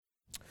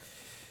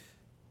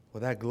Well,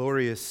 that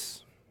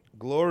glorious,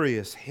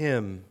 glorious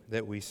hymn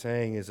that we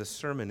sang is a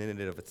sermon in and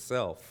of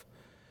itself.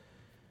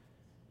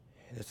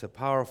 It's a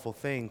powerful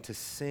thing to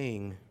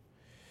sing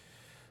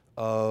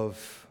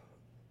of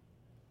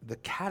the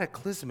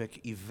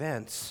cataclysmic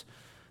events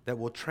that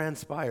will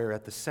transpire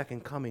at the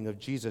second coming of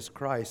Jesus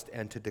Christ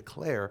and to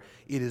declare,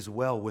 "It is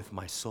well with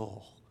my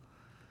soul."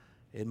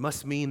 It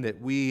must mean that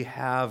we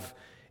have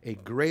a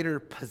greater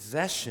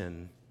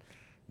possession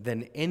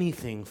than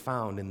anything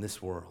found in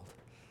this world.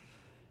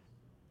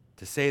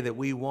 To say that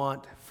we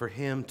want for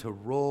Him to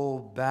roll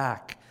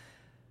back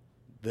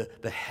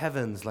the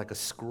heavens like a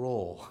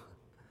scroll.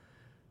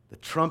 The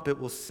trumpet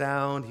will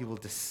sound, He will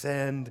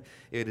descend.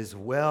 It is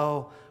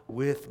well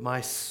with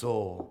my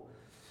soul.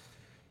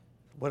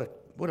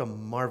 What a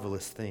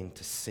marvelous thing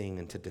to sing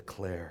and to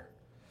declare.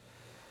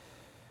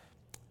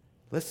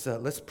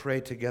 Let's pray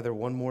together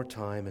one more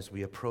time as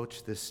we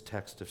approach this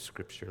text of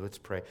Scripture. Let's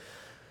pray.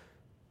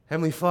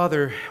 Heavenly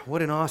Father,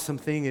 what an awesome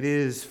thing it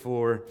is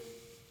for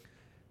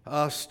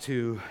us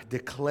to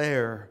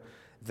declare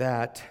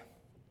that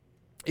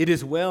it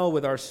is well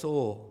with our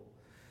soul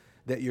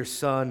that your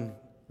Son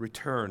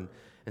returned.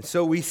 And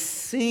so we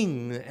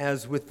sing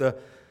as with the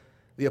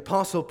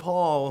Apostle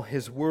Paul,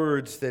 his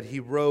words that he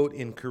wrote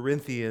in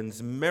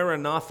Corinthians,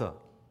 Maranatha,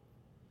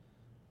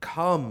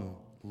 come,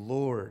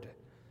 Lord.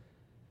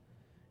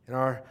 And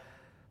our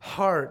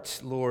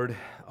hearts, Lord,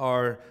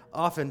 are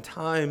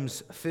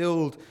oftentimes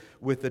filled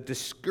with the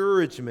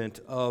discouragement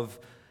of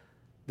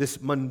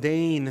this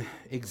mundane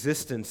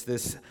existence,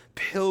 this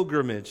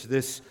pilgrimage,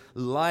 this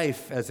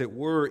life, as it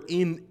were,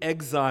 in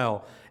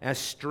exile as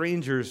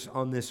strangers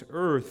on this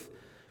earth.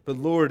 But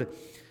Lord,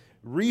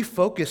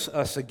 refocus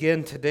us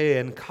again today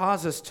and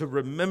cause us to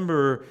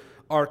remember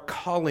our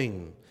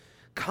calling.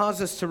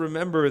 Cause us to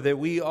remember that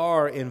we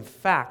are, in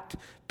fact,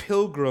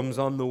 pilgrims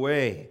on the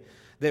way.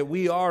 That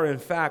we are, in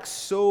fact,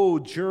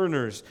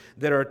 sojourners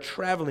that are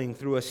traveling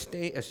through a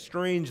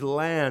strange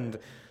land,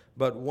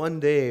 but one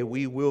day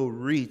we will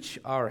reach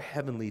our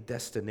heavenly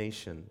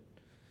destination.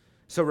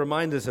 So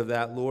remind us of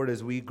that, Lord,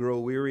 as we grow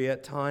weary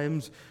at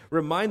times.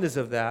 Remind us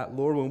of that,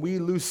 Lord, when we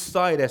lose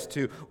sight as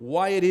to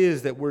why it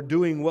is that we're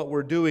doing what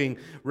we're doing.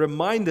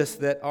 Remind us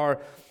that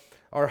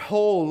our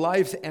whole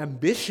life's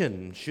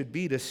ambition should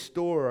be to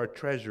store our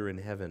treasure in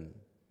heaven.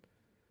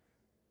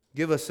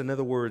 Give us, in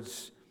other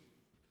words,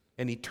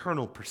 an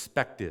eternal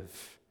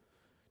perspective,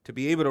 to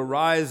be able to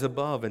rise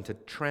above and to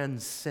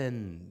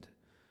transcend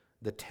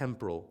the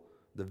temporal,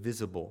 the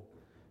visible,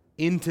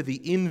 into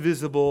the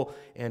invisible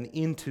and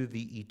into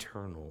the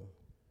eternal.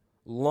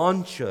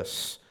 Launch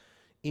us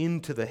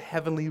into the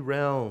heavenly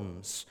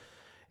realms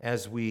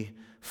as we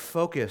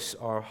focus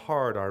our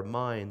heart, our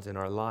minds, and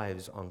our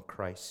lives on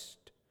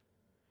Christ,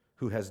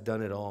 who has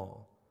done it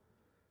all,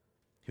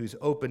 who's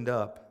opened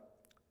up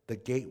the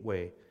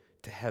gateway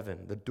to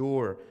heaven, the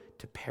door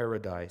to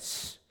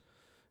paradise.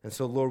 And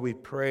so, Lord, we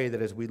pray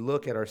that as we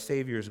look at our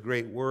Savior's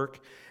great work,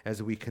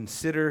 as we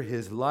consider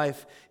His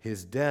life,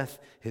 His death,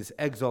 His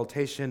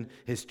exaltation,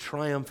 His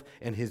triumph,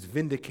 and His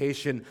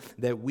vindication,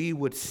 that we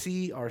would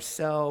see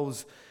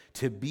ourselves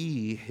to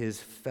be His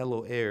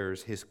fellow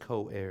heirs, His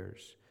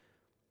co-heirs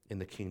in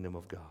the kingdom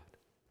of God.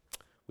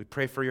 We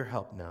pray for your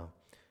help now.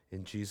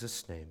 In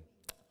Jesus' name,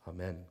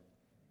 amen.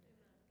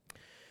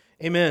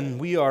 Amen.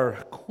 We are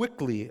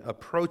quickly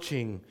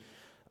approaching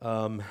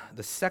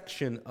the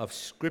section of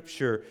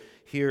Scripture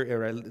here,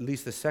 or at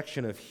least the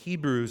section of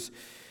Hebrews,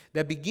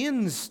 that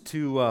begins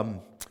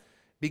to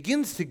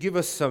give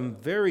us some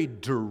very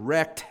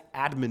direct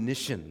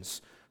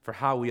admonitions for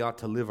how we ought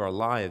to live our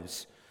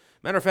lives.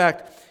 Matter of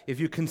fact, if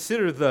you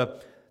consider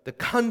the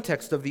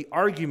context of the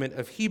argument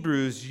of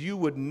Hebrews, you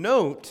would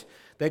note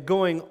that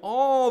going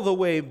all the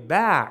way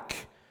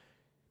back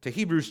to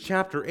Hebrews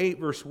chapter 8,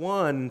 verse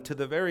 1, to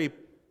the very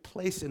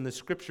place in the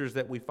Scriptures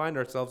that we find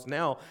ourselves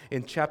now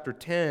in chapter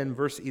 10,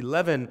 verse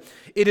 11,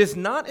 it is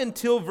not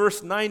until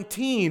verse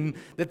 19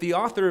 that the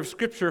author of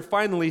Scripture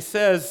finally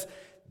says,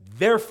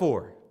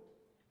 therefore,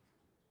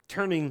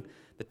 turning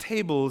the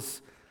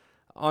tables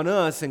on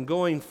us and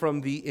going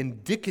from the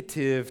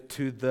indicative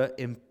to the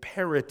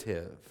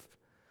imperative,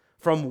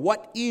 from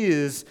what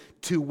is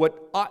to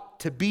what ought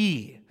to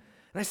be.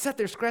 And I sat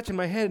there scratching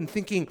my head and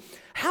thinking,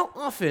 how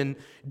often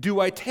do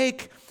I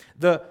take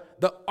the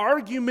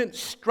argument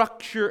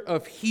structure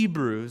of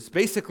Hebrews,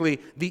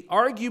 basically the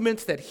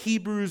arguments that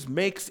Hebrews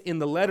makes in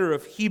the letter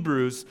of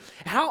Hebrews,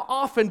 how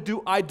often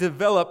do I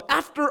develop,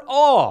 after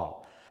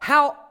all,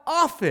 how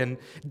often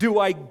do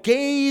I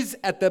gaze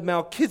at the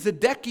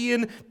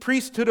Melchizedekian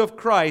priesthood of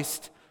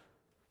Christ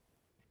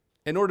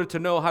in order to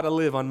know how to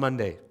live on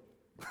Monday?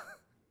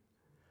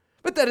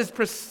 But that is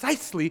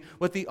precisely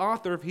what the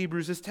author of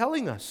Hebrews is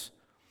telling us.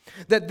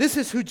 That this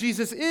is who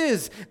Jesus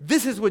is.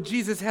 This is what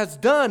Jesus has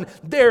done.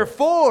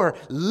 Therefore,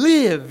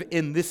 live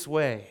in this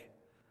way.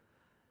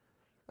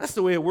 That's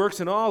the way it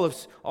works in all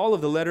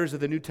of the letters of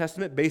the New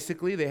Testament.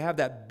 Basically, they have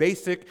that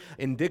basic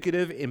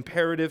indicative,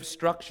 imperative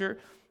structure.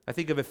 I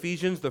think of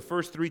Ephesians, the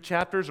first 3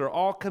 chapters are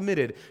all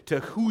committed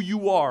to who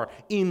you are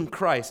in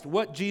Christ,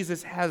 what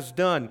Jesus has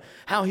done,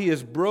 how he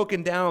has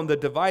broken down the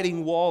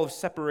dividing wall of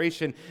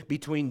separation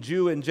between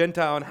Jew and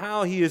Gentile, and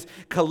how he is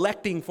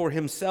collecting for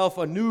himself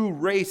a new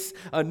race,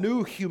 a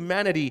new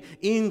humanity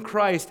in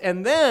Christ.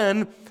 And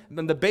then,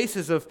 on the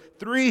basis of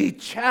 3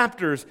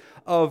 chapters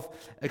of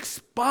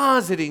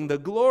expositing the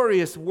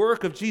glorious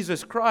work of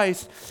Jesus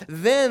Christ,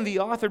 then the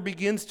author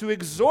begins to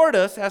exhort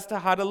us as to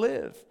how to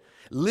live.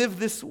 Live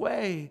this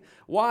way.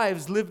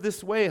 Wives, live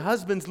this way.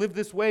 Husbands, live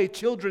this way.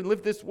 Children,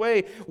 live this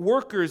way.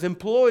 Workers,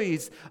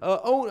 employees,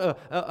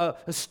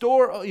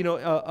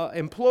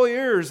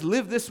 employers,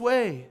 live this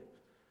way.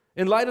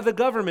 In light of the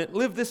government,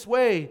 live this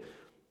way.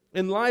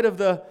 In light of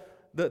the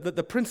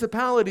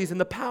principalities and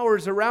the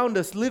powers around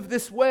us, live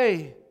this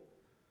way.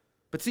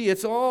 But see,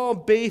 it's all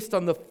based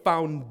on the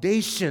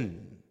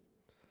foundation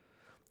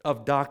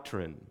of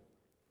doctrine.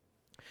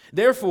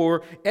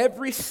 Therefore,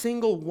 every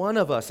single one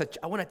of us,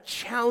 I want to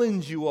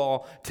challenge you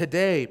all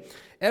today,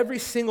 every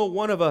single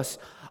one of us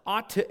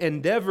ought to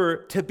endeavor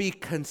to be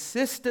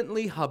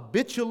consistently,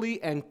 habitually,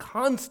 and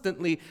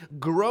constantly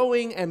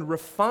growing and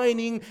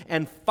refining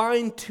and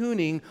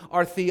fine-tuning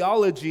our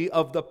theology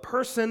of the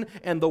person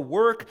and the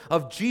work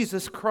of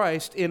Jesus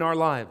Christ in our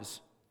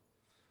lives.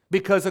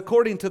 Because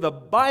according to the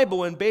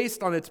Bible and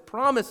based on its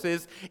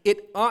promises,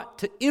 it ought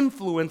to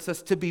influence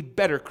us to be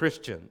better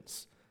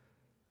Christians,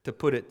 to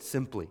put it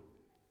simply.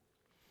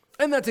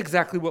 And that's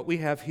exactly what we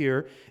have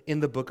here in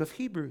the book of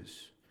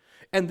Hebrews.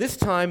 And this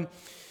time,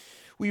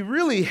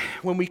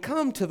 when we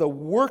come to the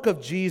work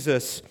of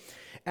Jesus,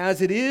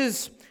 as it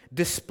is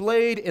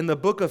displayed in the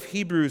book of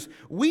Hebrews,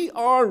 we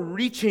are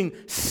reaching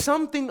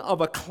something of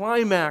a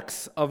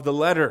climax of the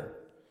letter.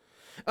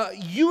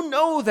 You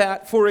know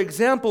that, for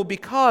example,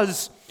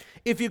 because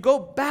if you go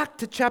back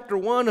to chapter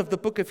 1 of the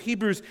book of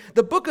Hebrews,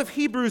 the book of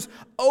Hebrews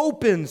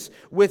opens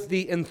with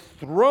the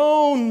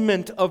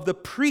enthronement of the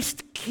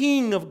priest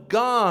king of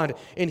God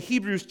in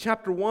Hebrews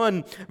chapter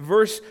 1,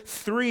 verse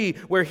 3,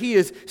 where he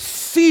is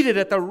seated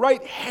at the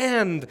right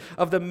hand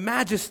of the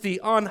majesty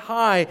on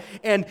high.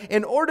 And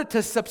in order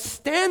to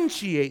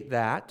substantiate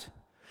that,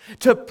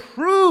 to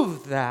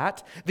prove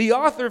that, the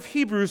author of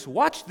Hebrews,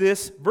 watch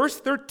this, verse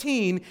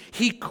 13,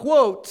 he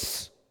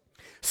quotes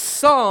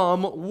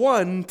Psalm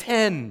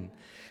 110.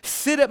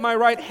 Sit at my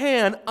right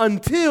hand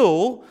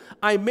until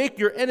I make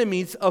your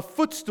enemies a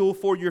footstool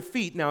for your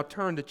feet. Now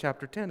turn to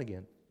chapter 10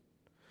 again.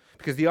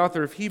 Because the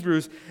author of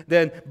Hebrews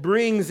then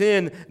brings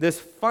in this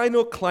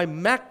final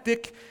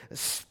climactic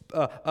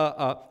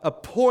a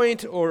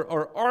point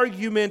or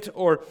argument,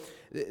 or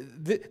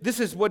this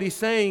is what he's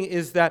saying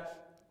is that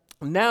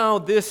now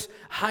this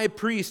high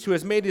priest who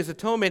has made his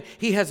atonement,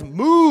 he has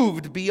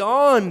moved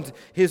beyond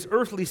his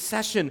earthly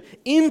session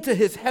into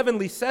his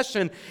heavenly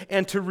session.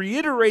 And to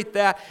reiterate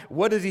that,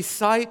 what does he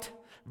cite?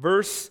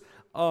 Verse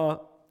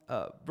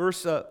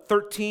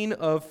 13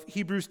 of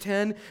Hebrews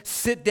 10,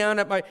 sit down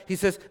at my, he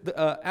says,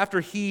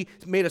 after he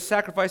made a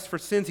sacrifice for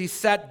sins, he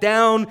sat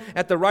down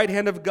at the right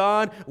hand of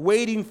God,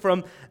 waiting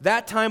from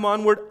that time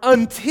onward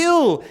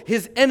until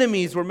his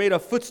enemies were made a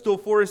footstool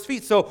for his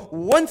feet. So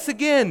once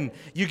again,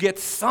 you get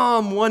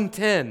Psalm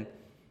 110.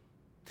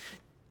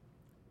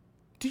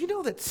 Do you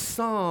know that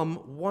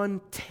Psalm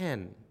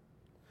 110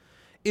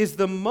 is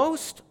the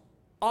most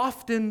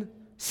often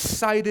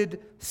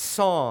cited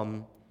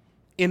psalm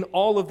in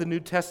all of the New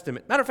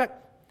Testament? Matter of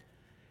fact,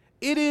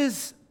 it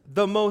is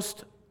the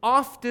most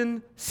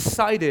often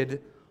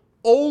cited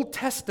Old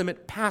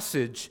Testament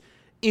passage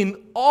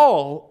in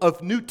all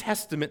of New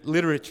Testament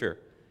literature.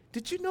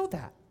 Did you know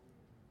that?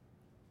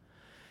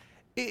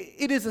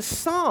 It is a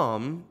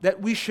psalm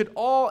that we should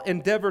all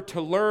endeavor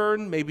to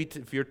learn. Maybe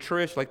if you're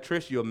Trish, like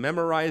Trish, you'll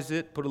memorize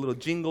it, put a little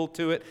jingle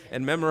to it,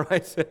 and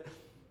memorize it.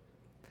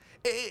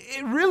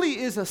 It really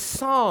is a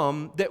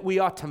psalm that we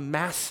ought to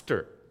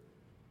master.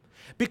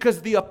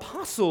 Because the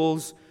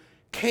apostles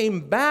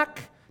came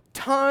back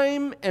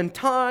time and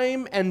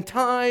time and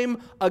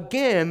time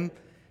again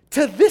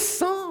to this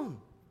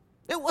psalm.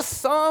 It was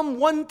Psalm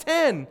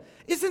 110.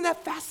 Isn't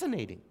that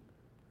fascinating?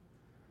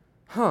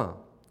 Kind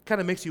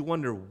of makes you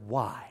wonder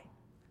why.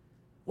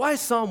 Why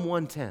Psalm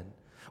 110?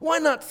 Why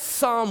not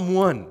Psalm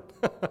 1?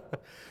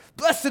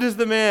 Blessed is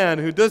the man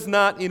who does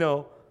not,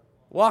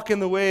 walk in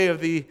the way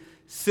of the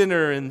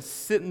sinner and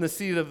sit in the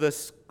seat of the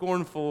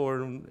scornful,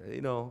 or,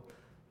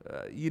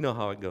 you know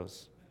how it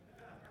goes.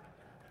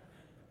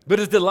 But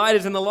his delight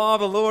is in the law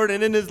of the Lord,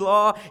 and in his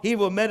law he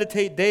will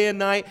meditate day and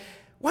night.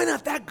 Why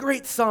not that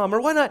great psalm? Or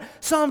why not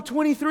Psalm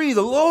 23?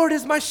 The Lord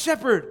is my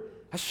shepherd,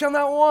 I shall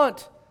not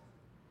want.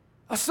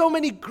 So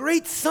many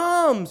great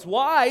psalms.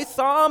 Why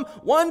Psalm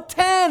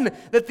 110?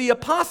 That the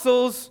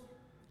apostles,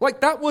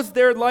 that was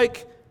their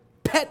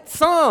pet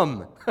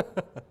psalm.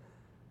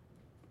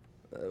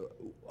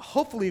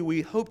 Hopefully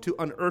we hope to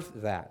unearth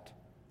that.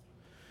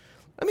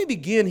 Let me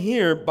begin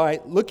here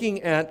by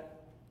looking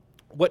at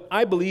what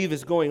I believe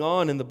is going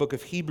on in the book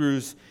of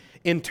Hebrews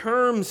in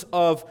terms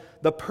of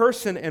the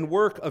person and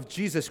work of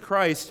Jesus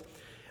Christ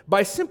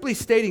by simply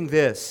stating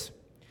this,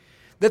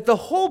 that the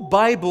whole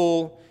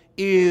Bible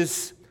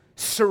is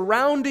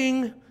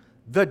surrounding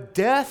the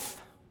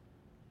death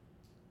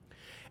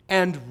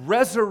and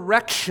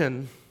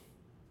resurrection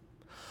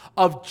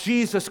of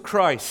Jesus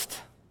Christ.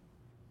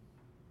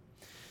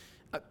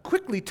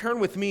 Quickly turn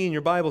with me in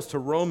your Bibles to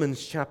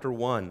Romans chapter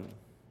 1.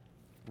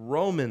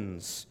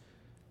 Romans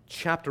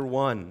chapter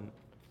 1.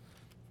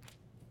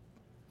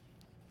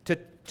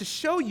 To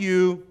show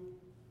you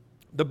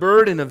the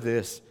burden of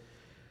this,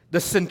 the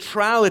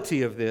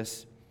centrality of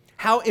this,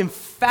 how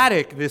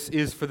emphatic this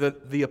is for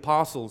the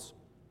apostles.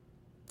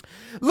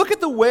 Look at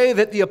the way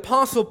that the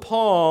Apostle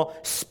Paul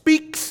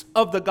speaks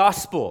of the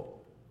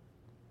gospel.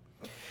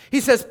 He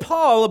says,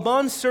 Paul, a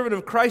bondservant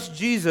of Christ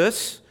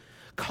Jesus,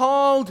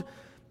 called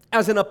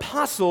as an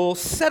apostle,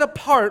 set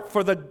apart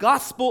for the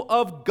gospel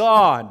of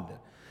God.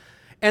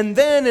 And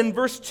then in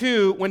verse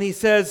 2, when he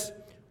says,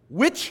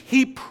 which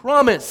he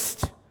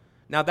promised.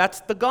 Now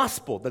that's the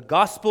gospel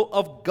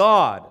of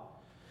God,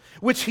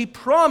 which he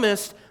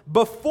promised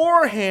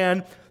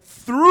beforehand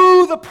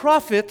through the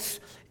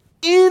prophets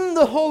in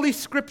the Holy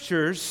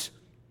Scriptures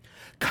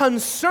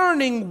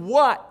concerning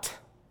what?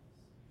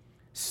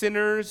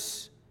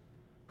 Sinners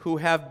who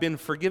have been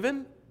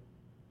forgiven?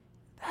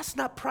 That's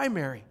not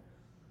primary.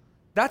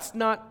 That's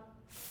not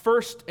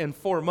first and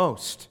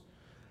foremost.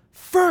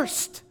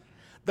 First,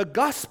 the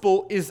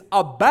gospel is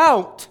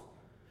about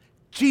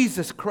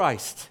Jesus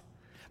Christ.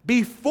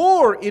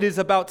 Before it is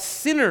about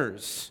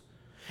sinners,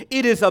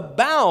 it is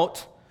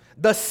about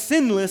the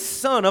sinless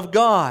Son of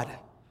God,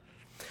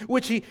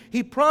 which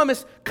he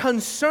promised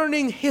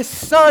concerning his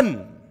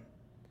Son,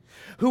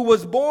 who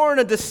was born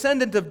a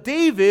descendant of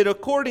David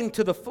according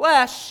to the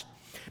flesh.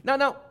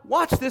 Now,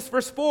 watch this,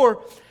 verse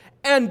 4,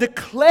 and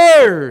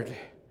declared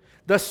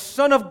the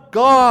Son of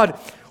God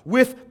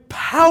with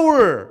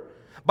power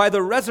by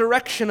the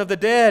resurrection of the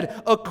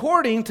dead,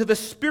 according to the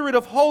Spirit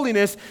of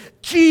holiness,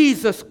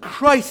 Jesus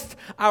Christ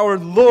our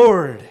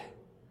Lord.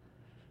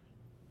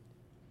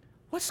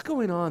 What's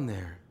going on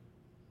there?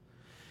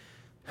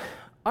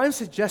 I'm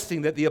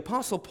suggesting that the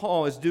Apostle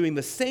Paul is doing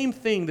the same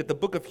thing that the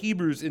book of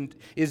Hebrews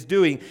is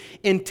doing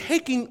in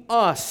taking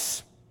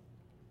us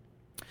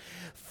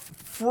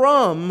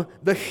from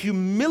the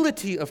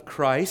humility of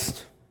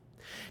Christ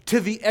to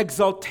the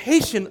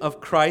exaltation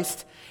of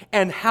Christ,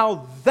 and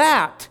how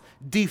that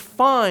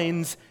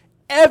defines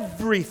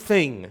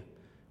everything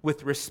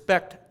with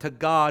respect to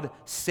God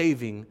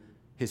saving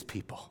His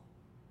people.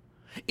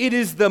 It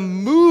is the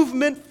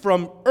movement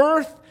from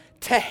earth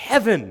to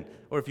heaven,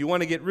 or if you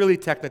want to get really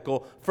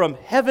technical, from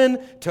heaven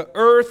to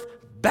earth,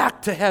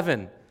 back to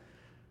heaven,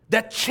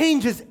 that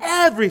changes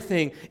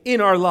everything in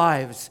our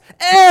lives.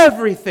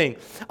 Everything.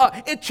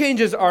 It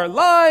changes our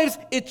lives.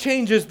 It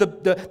changes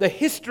the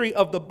history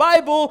of the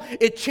Bible.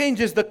 It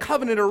changes the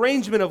covenant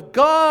arrangement of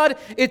God.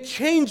 It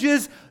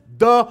changes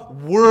the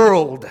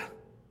world.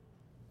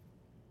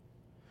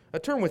 Now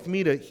turn with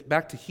me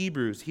back to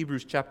Hebrews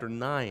chapter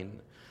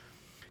 9.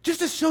 Just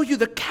to show you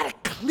the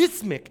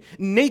cataclysmic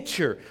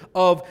nature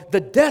of the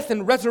death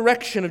and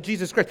resurrection of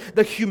Jesus Christ,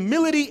 the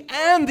humility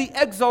and the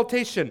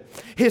exaltation.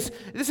 This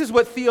is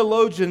what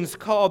theologians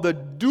call the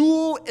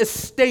dual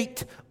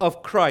estate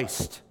of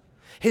Christ.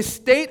 His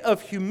state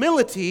of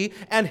humility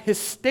and his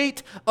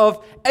state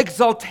of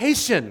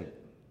exaltation.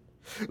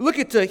 Look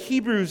at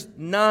Hebrews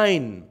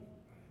 9.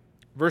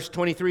 Verse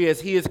 23, as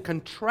he is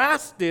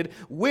contrasted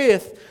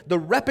with the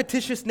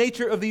repetitious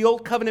nature of the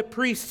old covenant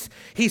priests,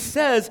 he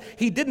says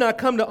he did not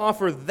come to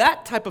offer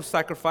that type of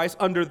sacrifice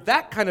under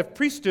that kind of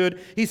priesthood.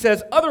 He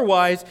says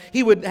otherwise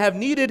he would have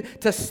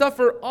needed to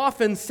suffer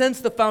often since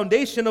the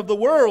foundation of the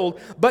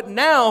world. But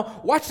now,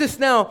 watch this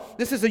now,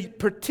 this is a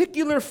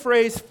particular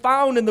phrase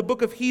found in the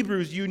book of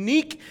Hebrews,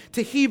 unique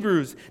to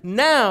Hebrews.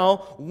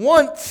 Now,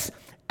 once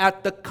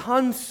at the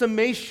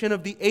consummation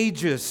of the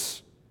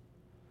ages,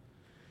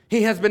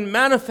 he has been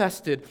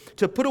manifested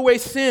to put away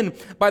sin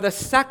by the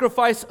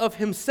sacrifice of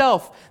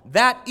himself.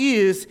 That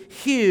is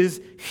his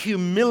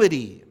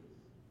humility,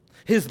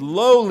 his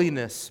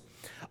lowliness.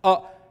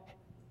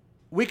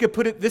 We could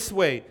put it this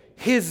way.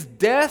 His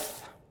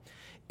death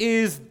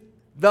is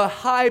the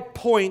high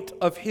point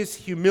of his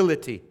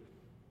humility.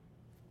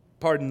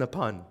 Pardon the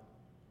pun.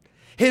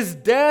 His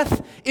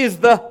death is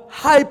the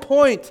high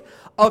point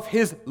of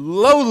his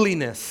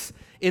lowliness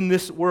in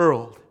this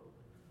world.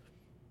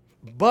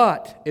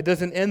 But it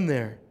doesn't end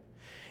there.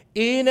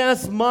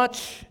 Inasmuch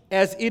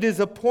as it is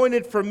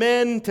appointed for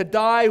men to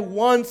die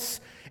once,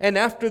 and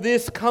after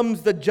this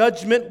comes the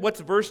judgment.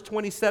 What's verse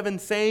 27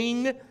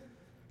 saying?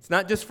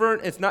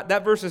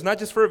 That verse is not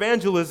just for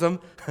evangelism.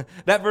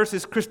 That verse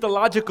is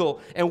Christological.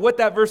 And what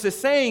that verse is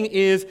saying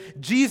is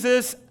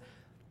Jesus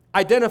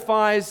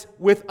identifies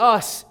with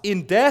us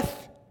in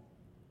death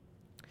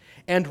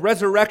and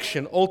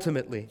resurrection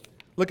ultimately.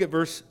 Look at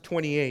verse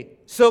 28.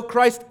 So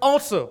Christ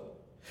also,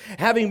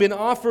 having been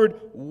offered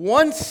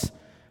once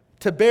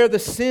to bear the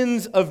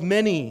sins of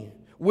many,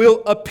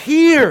 will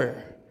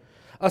appear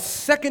a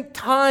second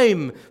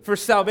time for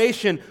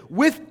salvation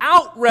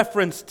without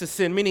reference to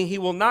sin, meaning he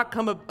will not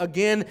come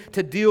again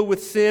to deal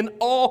with sin,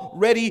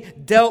 already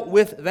dealt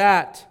with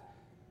that.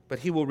 but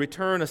he will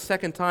return a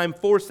second time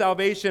for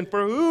salvation.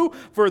 For who?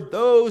 For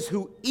those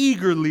who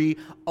eagerly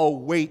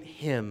await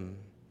him.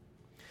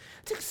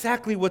 That's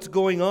exactly what's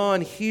going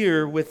on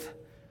here with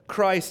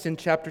Christ in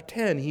chapter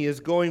 10. He is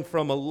going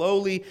from a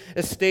lowly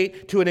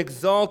estate to an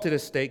exalted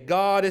estate.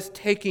 God is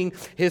taking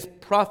his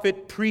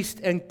prophet, priest,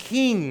 and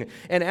king,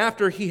 and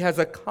after he has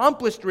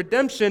accomplished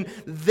redemption,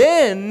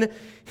 then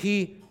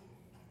he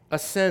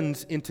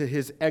ascends into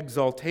his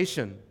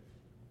exaltation.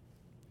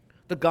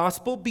 The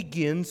gospel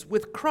begins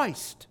with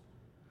Christ.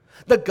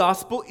 The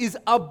gospel is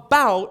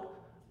about,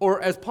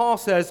 or as Paul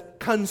says,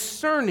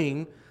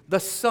 concerning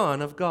the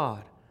Son of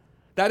God.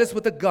 That is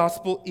what the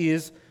gospel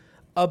is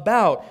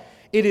about.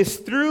 It is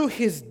through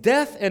his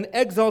death and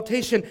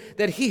exaltation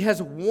that he has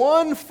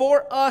won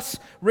for us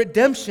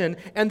redemption,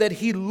 and that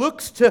he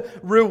looks to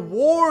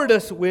reward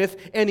us with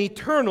an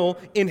eternal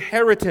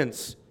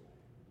inheritance.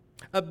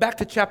 Back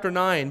to chapter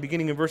 9,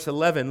 beginning in verse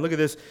 11. Look at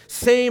this.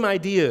 Same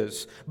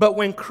ideas. But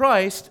when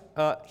Christ,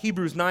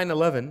 Hebrews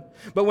 9:11,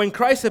 but when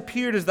Christ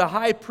appeared as the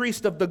high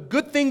priest of the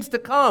good things to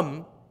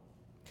come,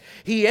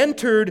 he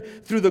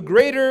entered through the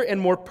greater and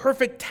more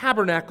perfect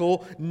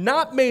tabernacle,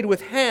 not made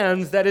with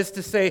hands, that is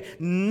to say,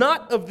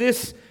 not of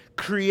this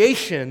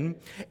creation,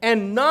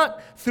 and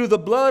not through the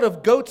blood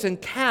of goats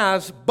and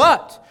calves,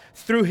 but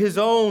through his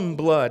own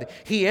blood.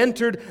 He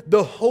entered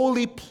the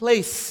holy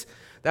place,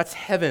 that's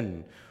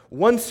heaven,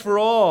 once for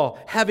all,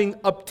 having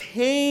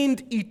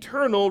obtained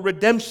eternal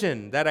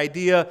redemption. That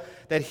idea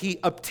that he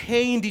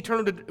obtained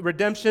eternal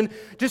redemption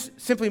just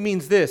simply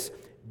means this: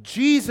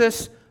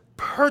 Jesus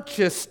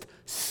purchased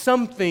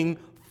something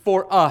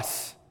for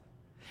us.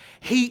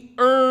 He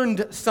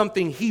earned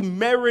something. He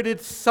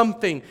merited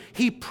something.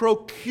 He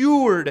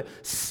procured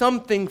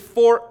something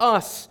for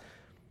us.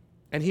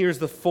 And here's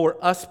the for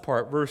us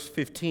part, verse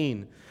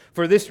 15.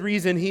 For this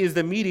reason he is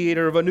the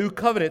mediator of a new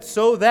covenant,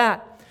 so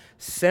that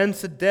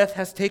since a death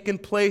has taken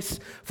place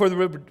for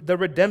the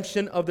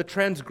redemption of the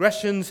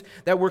transgressions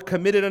that were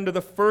committed under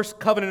the first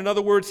covenant. In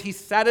other words, he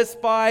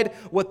satisfied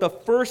what the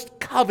first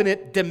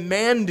covenant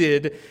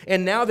demanded.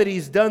 And now that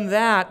he's done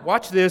that,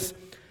 watch this,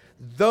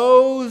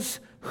 those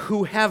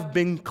who have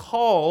been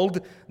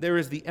called, there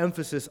is the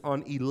emphasis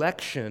on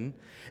election,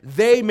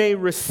 they may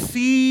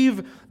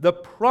receive the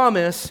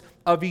promise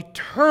of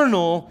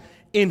eternal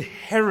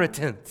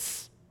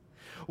inheritance.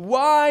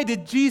 Why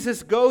did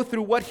Jesus go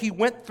through what he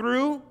went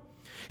through?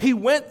 He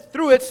went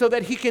through it so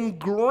that he can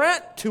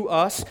grant to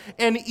us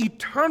an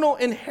eternal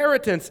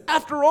inheritance.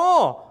 After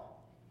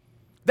all,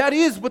 that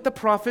is what the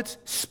prophets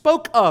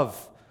spoke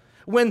of.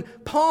 When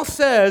Paul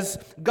says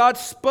God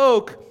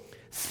spoke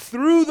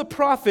through the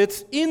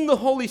prophets in the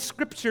Holy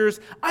Scriptures,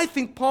 I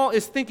think Paul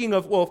is thinking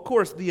of, well, of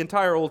course, the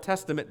entire Old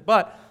Testament,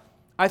 but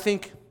I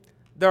think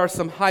there are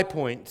some high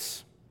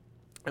points.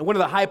 And one of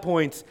the high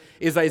points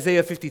is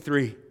Isaiah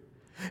 53.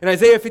 In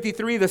Isaiah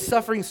 53, the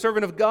suffering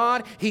servant of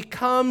God, he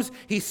comes,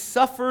 he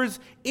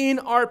suffers in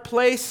our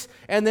place.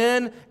 And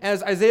then,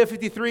 as Isaiah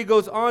 53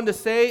 goes on to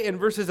say in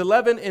verses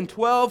 11 and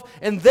 12,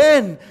 and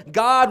then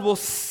God will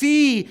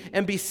see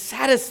and be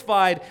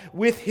satisfied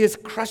with his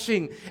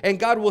crushing. And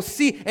God will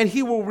see, and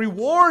he will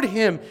reward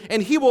him,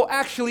 and he will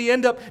actually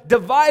end up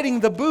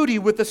dividing the booty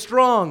with the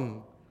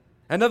strong.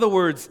 In other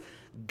words,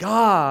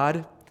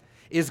 God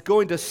is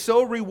going to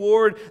so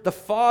reward the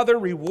Father,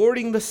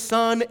 rewarding the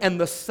Son, and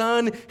the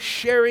Son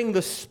sharing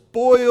the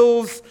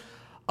spoils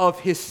of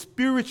his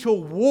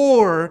spiritual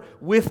war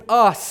with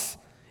us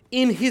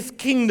in his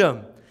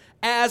kingdom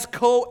as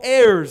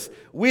co-heirs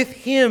with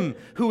him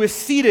who is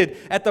seated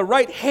at the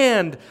right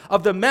hand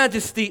of the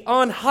Majesty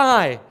on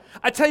high.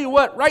 I tell you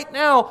what, right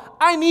now,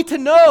 I need to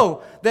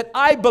know that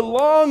I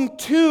belong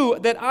to,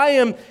 that I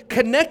am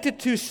connected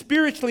to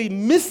spiritually,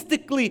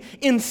 mystically,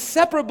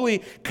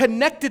 inseparably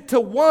connected to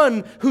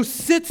one who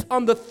sits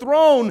on the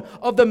throne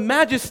of the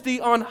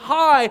Majesty on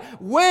high,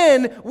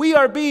 when we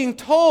are being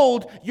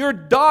told your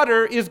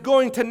daughter is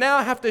going to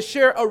now have to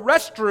share a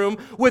restroom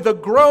with a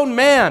grown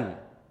man.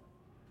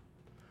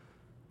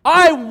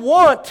 I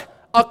want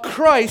a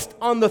Christ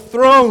on the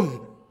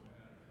throne.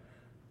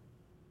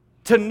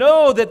 To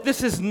know that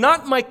this is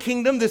not my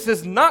kingdom, this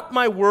is not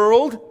my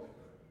world.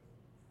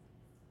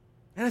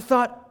 And I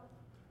thought,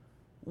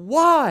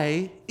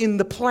 why in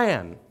the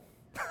plan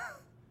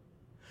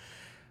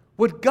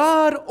would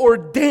God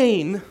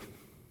ordain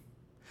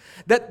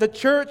that the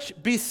church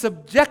be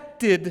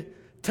subjected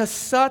to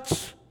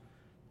such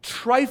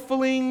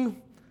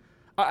trifling,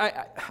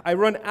 I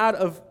run out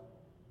of,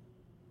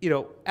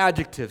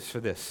 adjectives for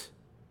this.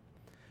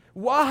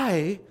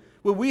 Why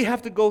would we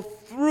have to go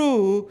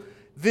through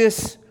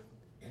this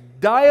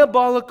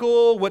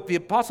diabolical, what the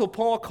Apostle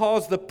Paul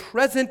calls the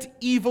present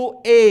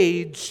evil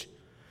age?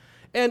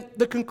 And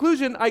the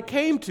conclusion I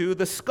came to,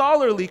 the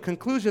scholarly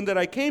conclusion that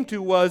I came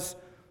to was,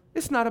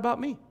 it's not about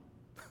me.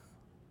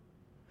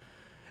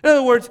 In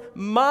other words,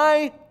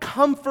 my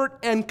comfort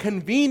and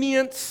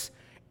convenience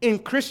in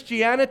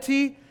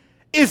Christianity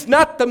is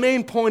not the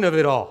main point of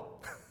it all.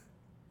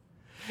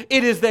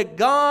 It is that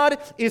God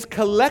is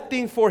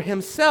collecting for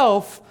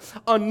himself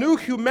a new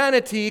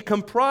humanity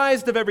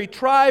comprised of every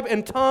tribe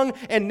and tongue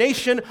and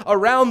nation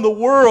around the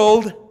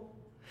world.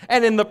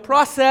 And in the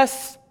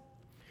process,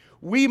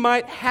 we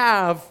might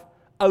have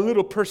a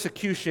little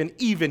persecution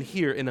even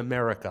here in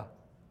America.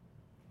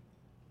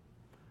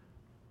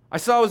 I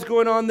saw what was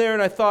going on there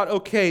and I thought,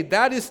 okay,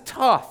 that is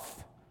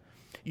tough.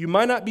 You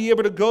might not be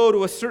able to go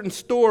to a certain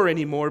store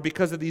anymore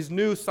because of these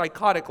new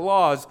psychotic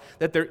laws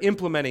that they're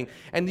implementing.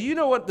 And do you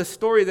know what the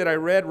story that I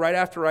read right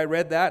after I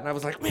read that? And I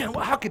was like, man,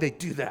 well, how could they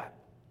do that?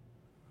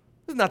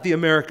 This is not the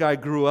America I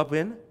grew up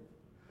in.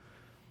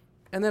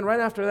 And then right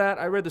after that,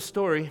 I read the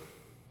story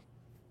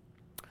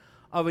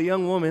of a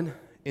young woman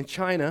in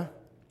China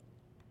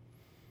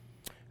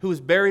who was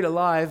buried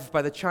alive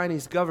by the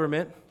Chinese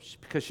government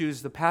because she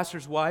was the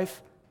pastor's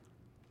wife.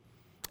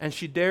 And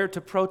she dared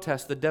to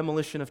protest the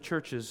demolition of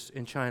churches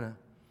in China.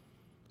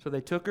 So they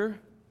took her,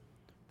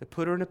 they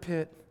put her in a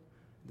pit,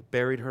 they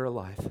buried her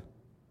alive.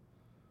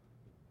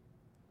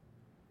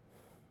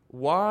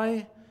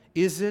 Why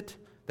is it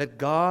that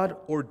God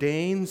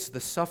ordains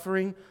the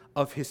suffering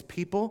of his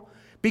people?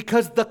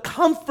 Because the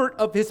comfort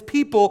of his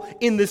people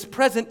in this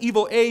present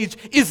evil age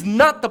is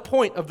not the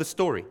point of the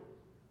story.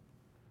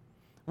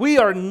 We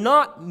are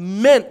not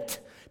meant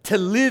to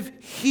live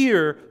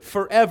here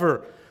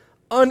forever,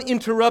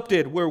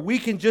 uninterrupted, where we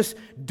can just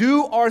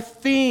do our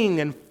thing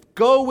and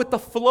go with the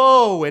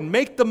flow and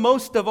make the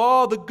most of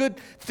all the good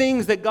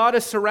things that God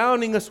is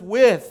surrounding us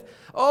with.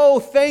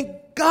 Oh,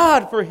 thank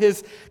God for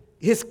his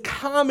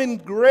common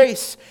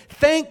grace.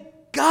 Thank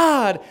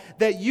God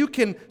that you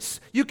can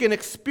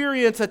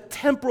experience a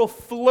temporal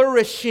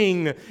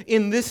flourishing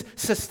in this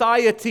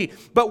society.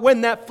 But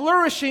when that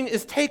flourishing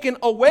is taken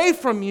away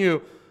from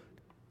you,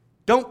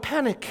 don't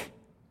panic.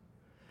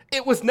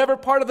 It was never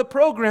part of the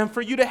program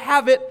for you to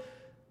have it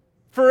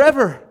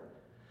forever.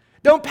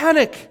 Don't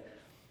panic.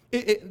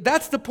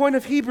 That's the point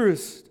of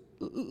Hebrews.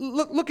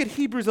 Look at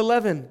Hebrews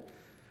 11.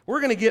 We're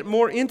going to get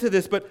more into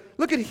this, but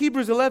look at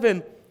Hebrews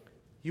 11.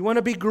 You want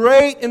to be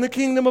great in the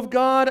kingdom of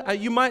God?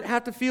 You might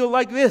have to feel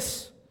like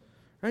this,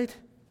 right?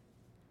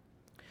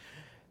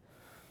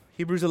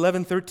 Hebrews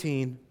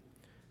 11:13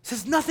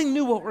 says nothing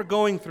new what we're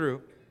going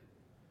through.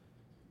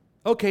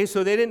 Okay,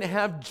 so they didn't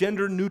have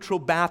gender-neutral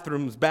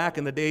bathrooms back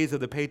in the days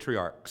of the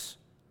patriarchs.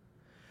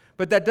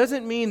 But that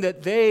doesn't mean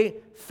that they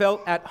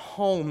felt at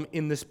home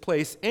in this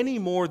place any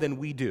more than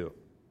we do.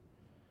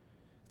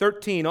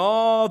 13,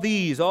 all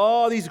these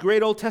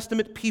great Old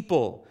Testament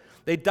people,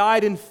 they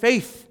died in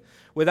faith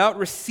without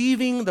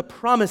receiving the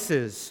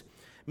promises,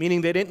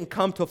 meaning they didn't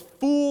come to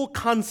full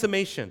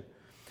consummation.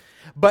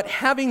 But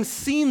having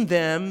seen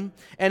them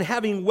and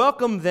having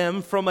welcomed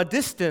them from a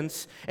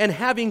distance and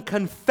having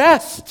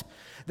confessed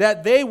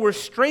that they were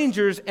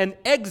strangers and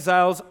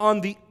exiles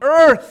on the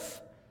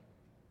earth,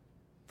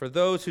 for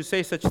those who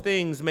say such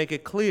things make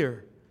it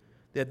clear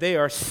that they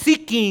are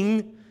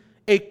seeking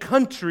a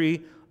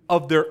country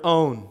of their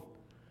own.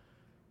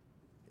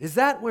 Is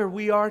that where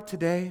we are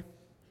today?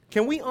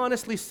 Can we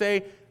honestly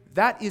say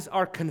that is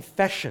our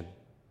confession?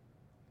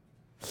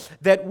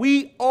 That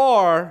we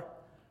are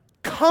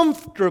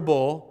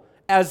comfortable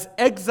as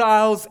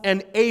exiles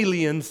and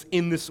aliens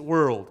in this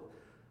world?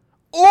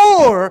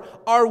 Or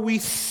are we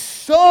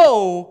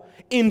so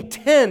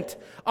intent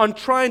on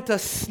trying to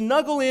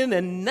snuggle in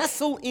and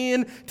nestle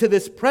in to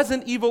this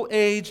present evil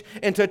age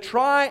and to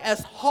try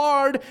as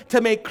hard to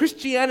make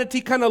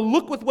Christianity kind of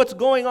look with what's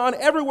going on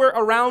everywhere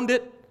around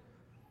it?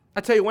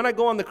 I tell you, when I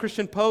go on the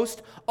Christian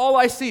Post, all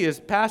I see is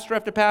pastor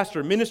after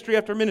pastor, ministry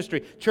after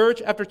ministry,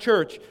 church after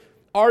church,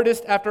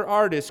 artist after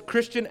artist,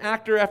 Christian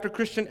actor after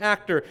Christian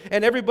actor,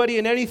 and everybody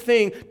and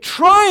anything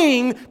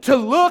trying to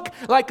look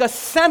like a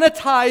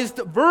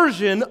sanitized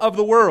version of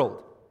the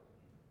world.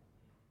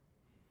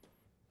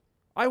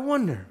 I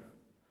wonder,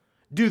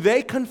 do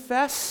they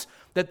confess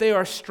that they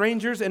are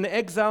strangers and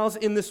exiles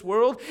in this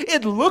world?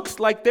 It looks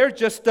like they're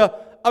just a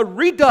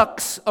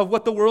redux of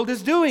what the world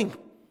is doing.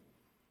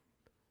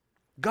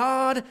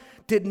 God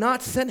did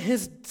not send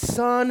his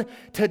Son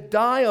to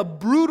die a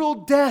brutal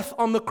death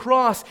on the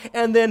cross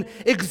and then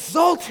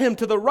exalt him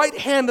to the right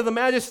hand of the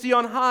Majesty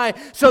on high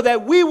so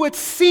that we would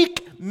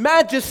seek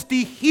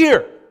majesty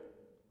here.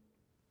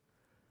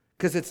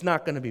 Because it's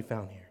not going to be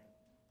found here.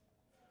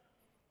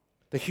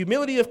 The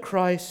humility of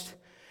Christ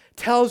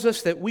tells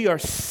us that we are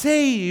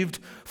saved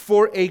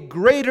for a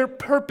greater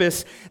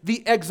purpose.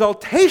 The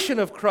exaltation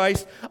of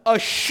Christ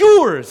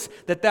assures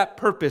that that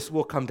purpose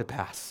will come to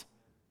pass.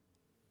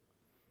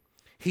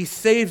 He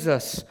saves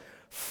us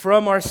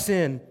from our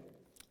sin.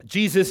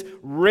 Jesus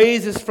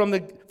raises from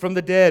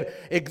the dead.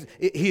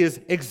 He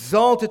is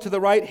exalted to the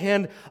right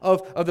hand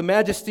of the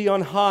Majesty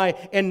on high.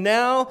 And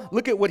now,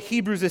 look at what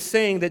Hebrews is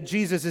saying that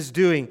Jesus is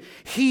doing.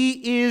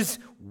 He is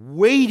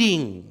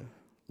waiting.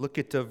 Look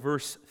at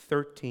verse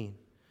 13.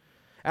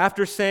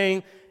 After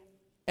saying,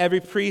 every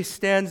priest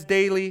stands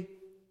daily,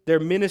 they're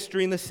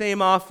ministering the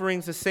same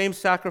offerings, the same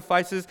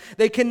sacrifices.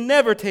 They can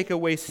never take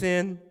away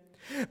sin.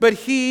 But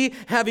he,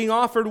 having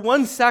offered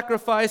one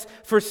sacrifice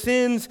for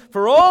sins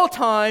for all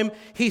time,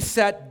 he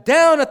sat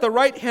down at the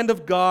right hand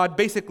of God,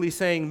 basically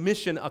saying,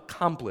 mission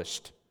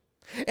accomplished.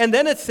 And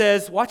then it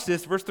says, watch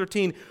this, verse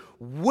 13,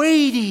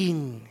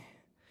 waiting.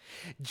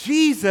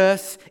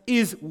 Jesus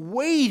is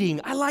waiting.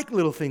 I like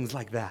little things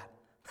like that.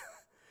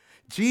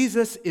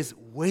 Jesus is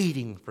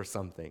waiting for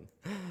something.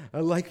 I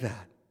like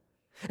that.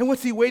 And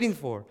what's he waiting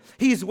for?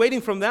 He's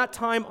waiting from that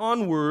time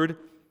onward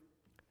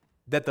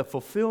that the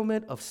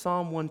fulfillment of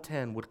Psalm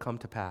 110 would come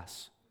to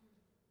pass.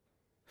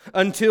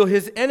 Until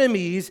his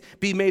enemies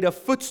be made a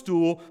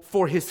footstool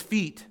for his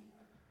feet.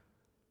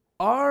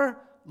 Our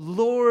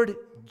Lord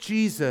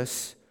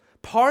Jesus,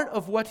 part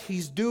of what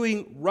he's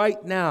doing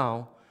right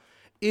now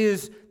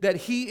is that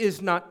he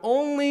is not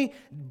only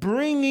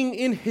bringing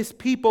in his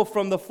people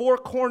from the four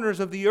corners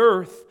of the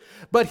earth,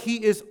 but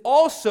he is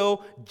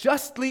also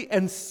justly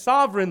and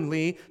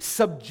sovereignly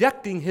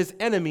subjecting his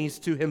enemies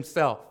to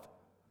himself.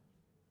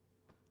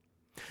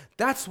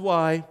 That's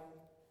why,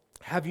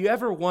 have you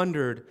ever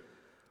wondered,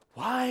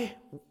 why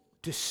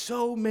do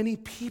so many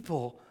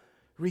people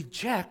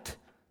reject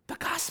the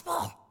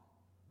gospel?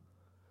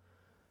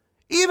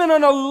 Even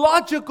on a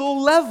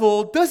logical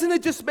level, doesn't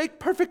it just make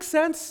perfect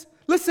sense?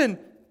 Listen,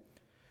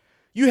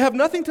 you have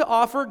nothing to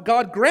offer.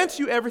 God grants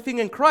you everything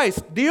in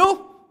Christ.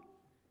 Deal?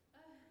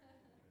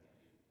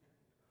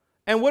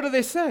 And what do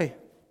they say?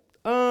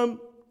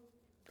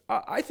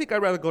 I think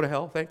I'd rather go to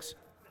hell, thanks.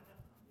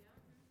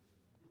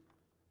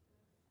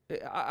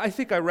 I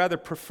think I'd rather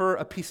prefer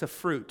a piece of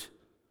fruit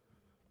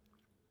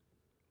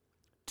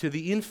to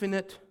the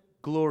infinite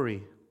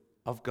glory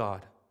of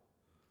God.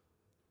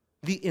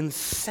 The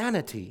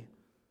insanity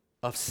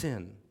of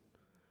sin.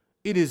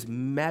 It is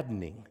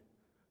maddening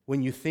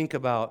when you think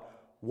about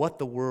what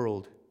the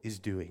world is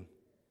doing.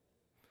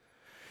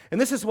 And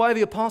this is why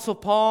the Apostle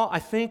Paul, I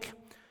think,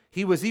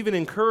 he was even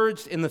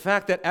encouraged in the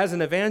fact that as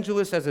an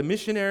evangelist, as a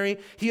missionary,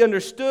 he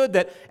understood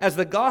that as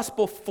the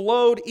gospel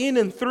flowed in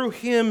and through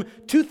him,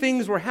 two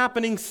things were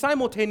happening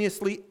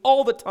simultaneously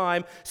all the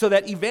time, so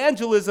that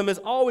evangelism is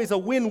always a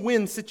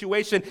win-win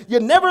situation. You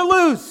never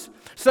lose,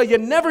 so you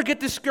never get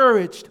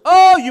discouraged.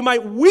 Oh, you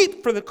might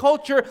weep for the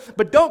culture,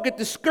 but don't get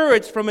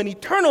discouraged. From an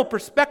eternal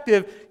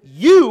perspective,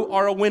 you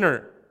are a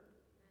winner.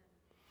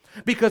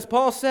 Because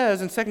Paul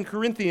says in 2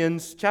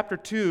 Corinthians chapter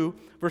 2,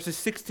 verses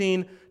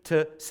 16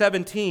 to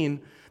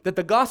 17, that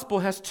the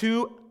gospel has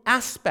two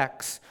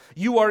aspects.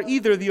 You are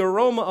either the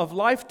aroma of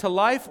life to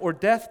life or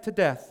death to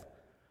death.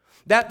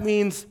 That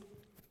means,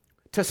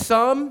 to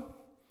some,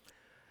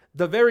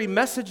 the very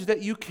message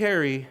that you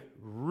carry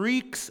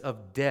reeks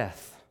of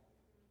death.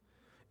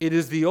 It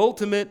is the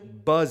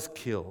ultimate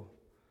buzzkill.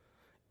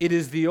 It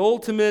is the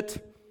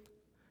ultimate,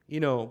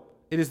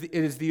 it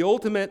is the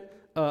ultimate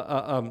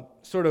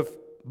sort of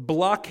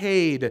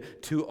blockade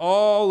to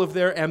all of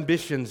their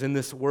ambitions in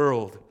this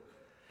world.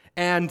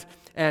 And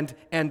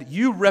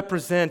you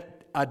represent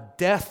a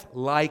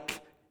death-like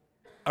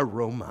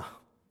aroma.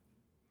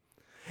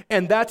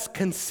 And that's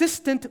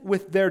consistent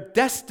with their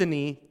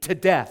destiny to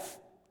death.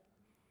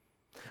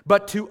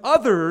 But to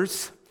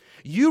others,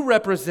 you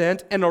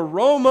represent an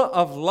aroma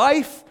of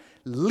life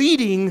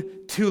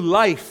leading to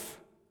life.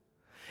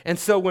 And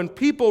so when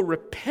people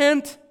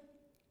repent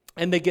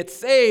and they get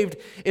saved,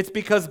 it's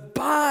because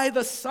by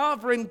the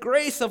sovereign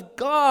grace of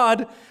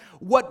God,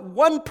 what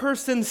one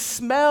person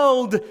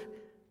smelled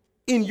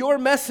in your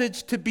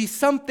message to be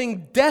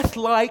something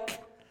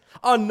death-like,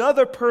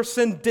 another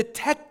person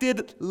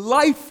detected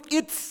life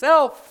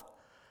itself.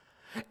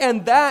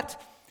 And that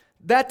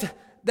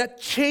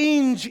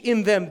change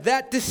in them,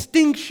 that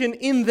distinction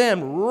in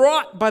them,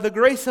 wrought by the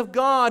grace of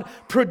God,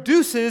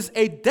 produces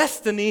a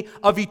destiny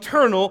of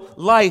eternal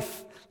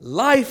life.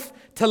 Life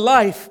to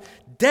life,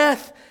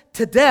 death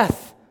to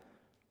death.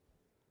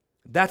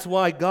 That's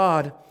why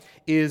God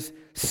is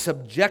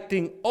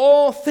subjecting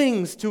all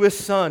things to his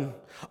Son,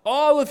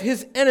 all of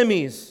his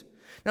enemies.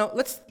 Now,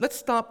 let's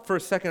stop for a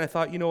second. I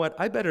thought, you know what?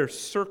 I better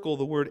circle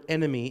the word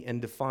enemy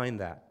and define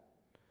that.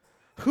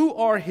 Who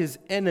are his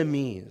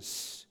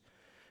enemies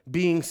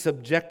being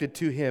subjected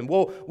to him?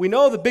 Well, we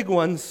know the big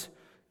ones.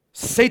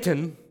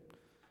 Satan,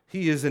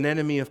 he is an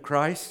enemy of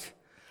Christ,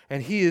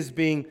 and he is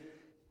being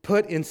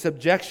put in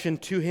subjection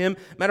to him.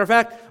 Matter of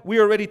fact, we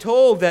are already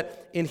told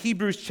that in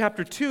Hebrews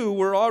chapter 2,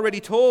 we're already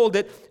told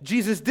that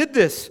Jesus did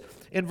this.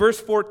 In verse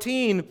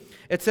 14,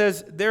 it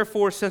says,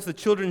 therefore, since the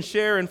children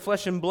share in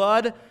flesh and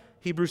blood,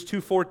 Hebrews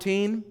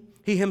 2:14,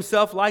 he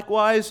himself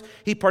likewise,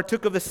 he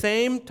partook of the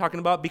same, talking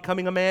about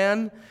becoming a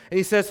man. And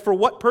he says, for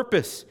what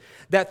purpose?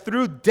 That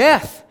through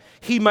death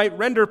he might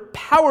render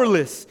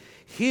powerless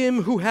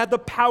him who had the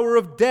power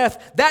of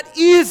death. That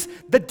is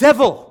the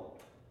devil.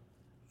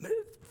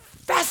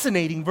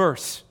 Fascinating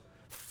verse.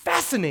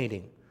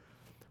 Fascinating.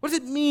 What does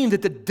it mean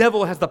that the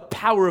devil has the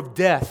power of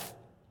death?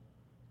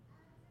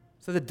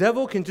 So the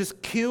devil can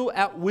just kill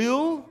at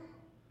will?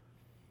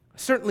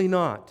 Certainly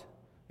not.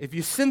 If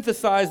you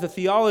synthesize the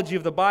theology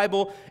of the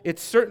Bible,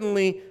 it's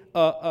certainly,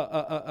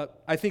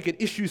 I think it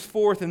issues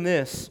forth in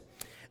this,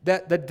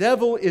 that the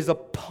devil is a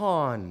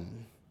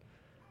pawn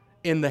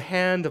in the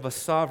hand of a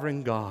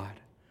sovereign God,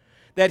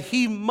 that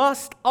he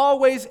must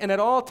always and at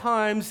all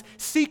times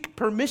seek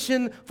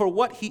permission for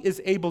what he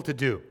is able to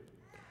do.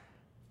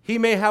 He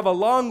may have a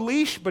long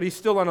leash, but he's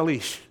still on a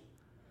leash.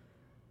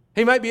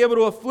 He might be able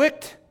to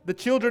afflict the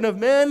children of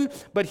men,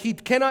 but he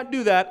cannot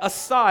do that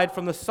aside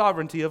from the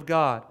sovereignty of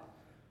God.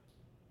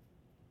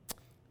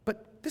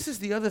 But this is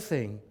the other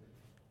thing,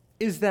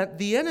 is that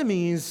the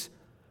enemies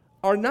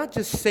are not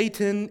just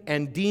Satan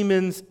and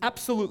demons.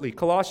 Absolutely.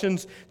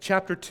 Colossians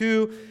chapter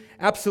 2,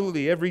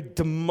 absolutely. Every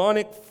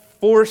demonic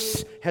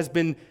force has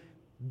been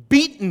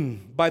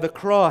beaten by the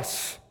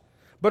cross.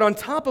 But on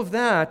top of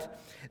that,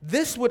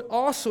 this would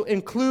also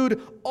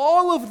include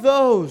all of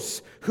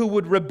those who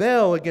would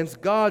rebel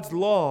against God's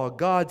law,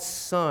 God's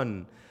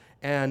Son,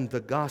 and the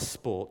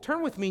gospel.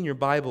 Turn with me in your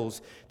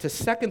Bibles to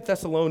 2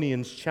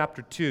 Thessalonians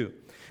chapter 2.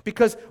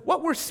 Because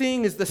what we're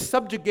seeing is the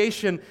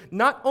subjugation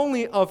not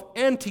only of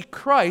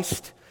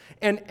Antichrist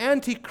and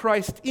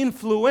Antichrist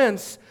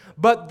influence,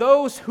 but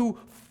those who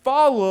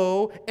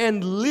follow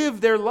and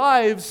live their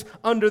lives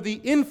under the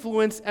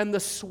influence and the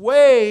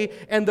sway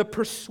and the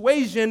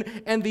persuasion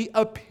and the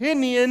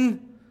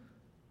opinion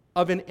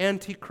of an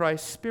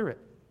Antichrist spirit.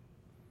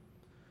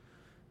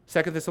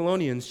 2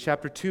 Thessalonians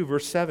chapter 2,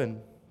 verse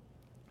 7.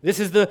 This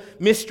is the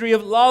mystery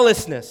of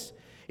lawlessness.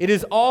 It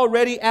is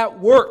already at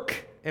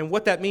work. And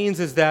what that means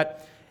is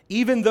that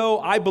even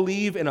though I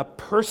believe in a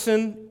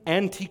person,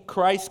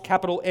 Antichrist,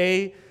 capital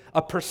A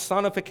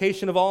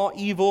personification of all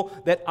evil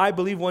that I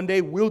believe one day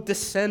will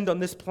descend on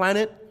this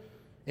planet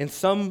in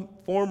some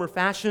form or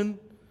fashion,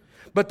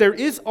 but there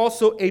is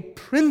also a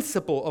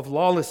principle of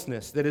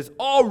lawlessness that is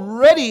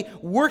already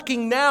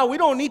working now. We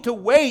don't need to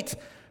wait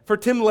for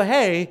Tim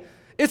LaHaye.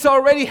 It's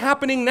already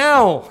happening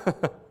now.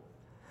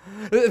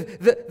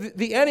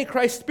 The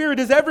Antichrist spirit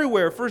is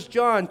everywhere. 1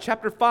 John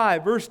chapter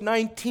 5, verse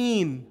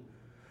 19.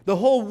 The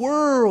whole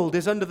world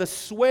is under the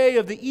sway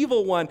of the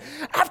evil one.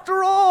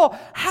 After all,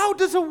 how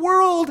does a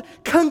world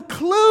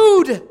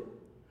conclude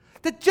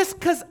that just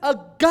because a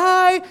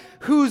guy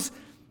who's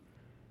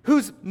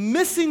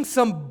missing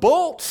some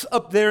bolts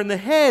up there in the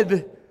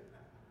head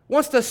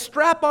wants to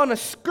strap on a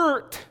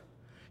skirt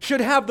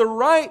should have the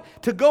right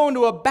to go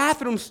into a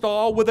bathroom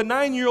stall with a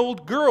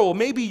 9-year-old girl,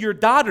 maybe your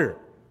daughter?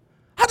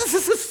 How does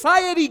a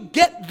society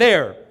get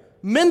there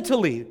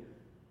mentally?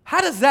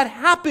 How does that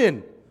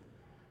happen?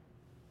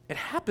 It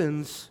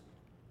happens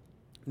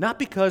not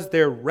because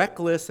they're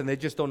reckless and they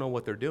just don't know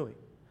what they're doing.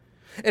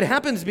 It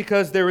happens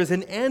because there is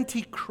an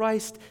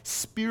Antichrist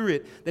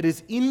spirit that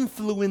is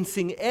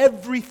influencing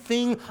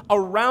everything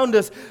around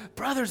us.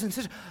 Brothers and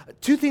sisters,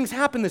 2 things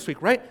happened this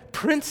week, right?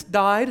 Prince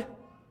died,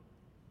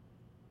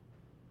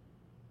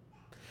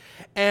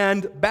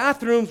 and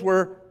bathrooms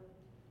were,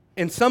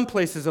 in some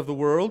places of the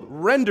world,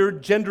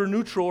 rendered gender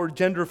neutral or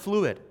gender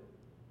fluid.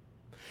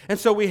 And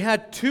so we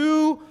had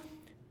 2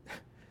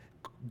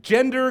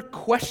 gender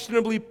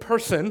questionably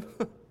person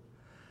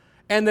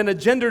and then a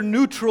gender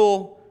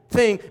neutral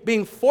thing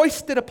being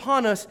foisted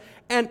upon us,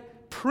 and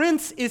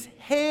Prince is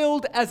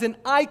hailed as an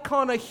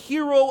icon, a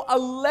hero, a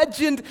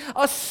legend,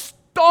 a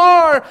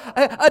star,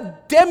 a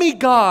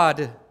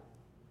demigod.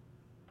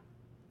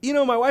 You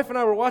know, my wife and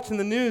I were watching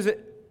the news.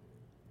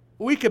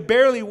 We could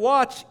barely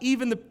watch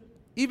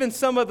even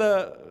some of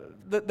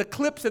the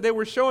clips that they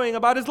were showing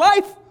about his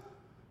life.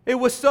 It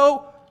was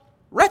so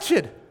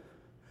wretched.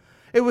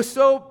 It was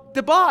so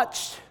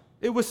debauched.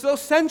 It was so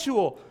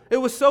sensual. It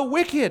was so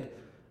wicked.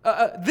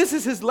 This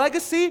is his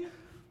legacy.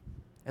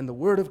 And the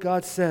Word of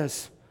God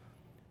says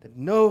that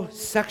no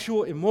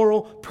sexual,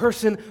 immoral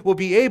person will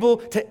be able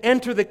to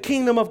enter the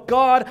kingdom of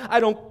God. I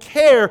don't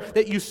care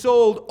that you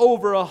sold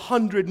over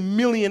 100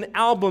 million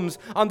albums.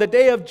 On the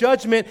day of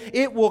judgment,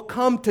 it will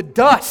come to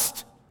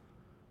dust.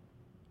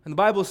 And the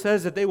Bible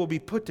says that they will be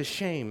put to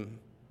shame.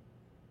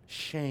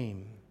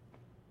 Shame.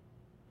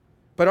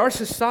 But our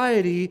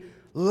society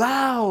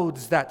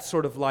lauds that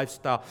sort of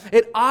lifestyle.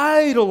 It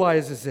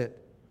idolizes it.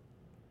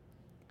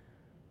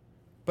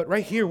 But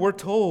right here we're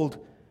told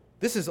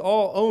this is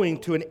all owing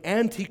to an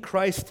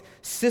Antichrist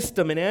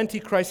system, an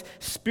Antichrist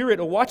spirit.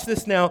 Oh, watch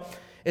this now.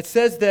 It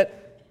says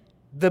that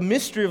the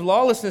mystery of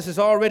lawlessness is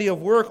already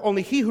of work.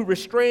 Only he who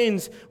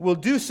restrains will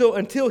do so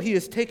until he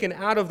is taken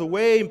out of the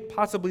way.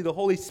 Possibly the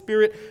Holy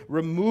Spirit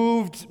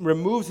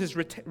removes his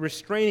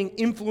restraining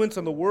influence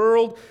on the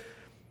world.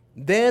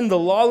 Then the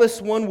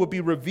lawless one will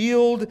be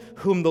revealed,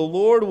 whom the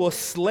Lord will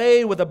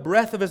slay with the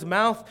breath of his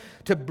mouth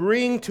to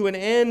bring to an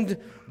end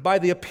by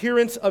the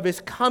appearance of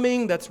his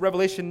coming. That's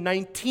Revelation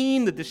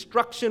 19, the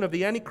destruction of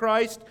the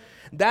Antichrist.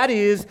 That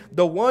is,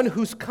 the one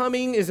whose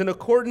coming is in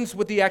accordance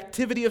with the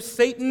activity of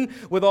Satan,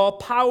 with all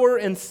power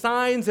and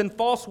signs and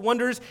false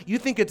wonders. You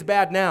think it's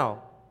bad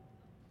now.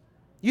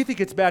 You think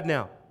it's bad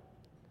now.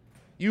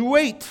 You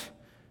wait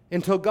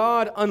until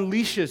God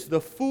unleashes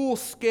the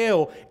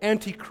full-scale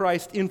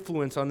Antichrist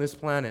influence on this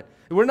planet.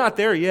 We're not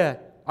there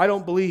yet. I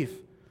don't believe.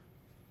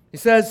 He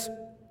says,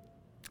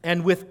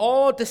 and with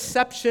all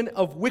deception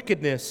of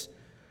wickedness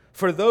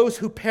for those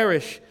who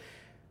perish.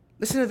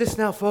 Listen to this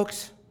now,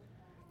 folks.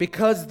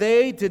 because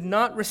they did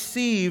not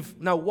receive.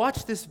 Now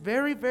watch this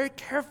very, very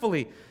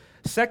carefully.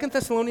 2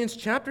 Thessalonians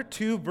chapter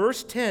 2,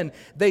 verse 10.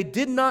 They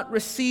did not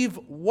receive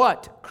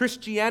what?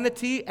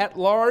 Christianity at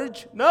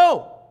large?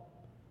 No.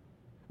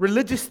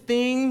 Religious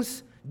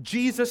things,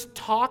 Jesus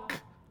talk,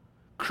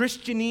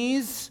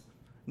 Christianese?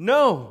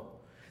 No.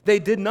 They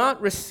did not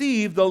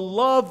receive the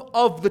love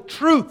of the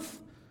truth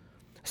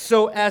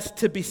so as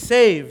to be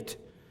saved.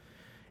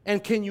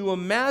 And can you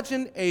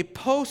imagine a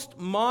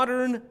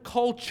postmodern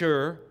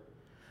culture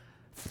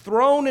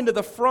thrown into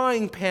the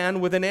frying pan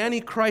with an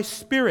antichrist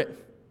spirit?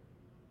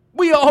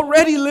 We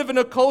already live in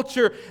a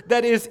culture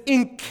that is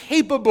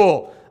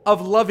incapable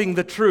of loving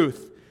the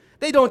truth.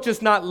 They don't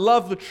just not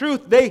love the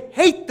truth, they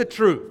hate the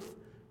truth,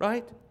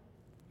 right?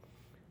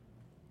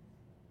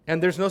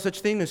 And there's no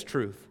such thing as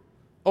truth.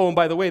 Oh, and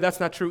by the way,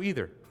 that's not true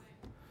either.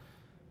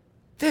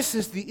 This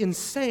is the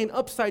insane,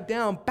 upside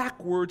down,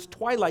 backwards,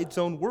 Twilight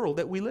Zone world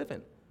that we live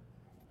in.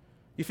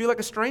 You feel like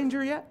a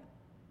stranger yet?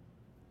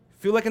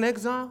 Feel like an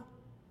exile?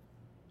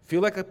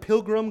 Feel like a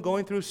pilgrim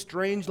going through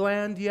strange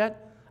land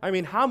yet? I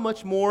mean, how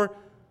much more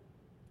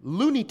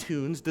Looney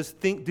Tunes do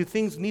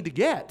things need to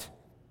get?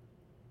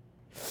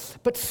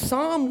 But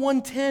Psalm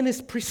 110 is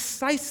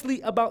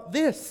precisely about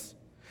this,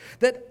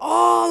 that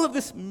all of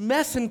this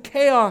mess and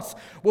chaos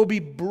will be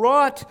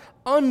brought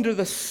under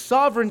the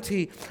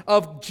sovereignty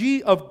of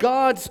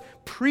God's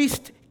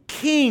priest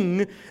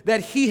king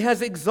that he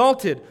has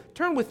exalted.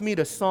 Turn with me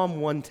to Psalm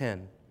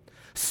 110.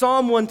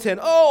 Psalm 110.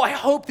 Oh, I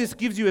hope this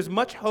gives you as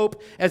much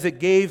hope as it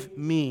gave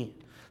me.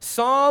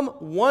 Psalm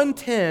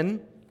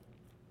 110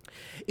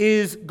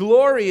 is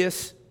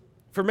glorious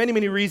for many,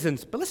 many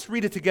reasons. But let's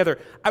read it together.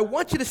 I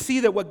want you to see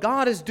that what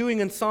God is doing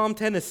in Psalm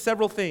 10 is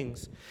several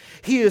things.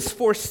 He is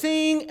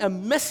foreseeing a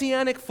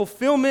messianic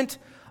fulfillment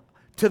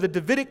to the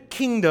Davidic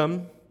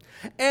kingdom,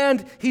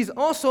 and he's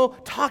also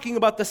talking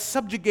about the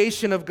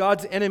subjugation of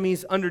God's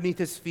enemies underneath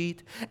his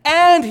feet.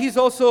 And he's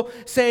also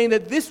saying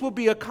that this will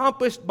be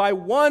accomplished by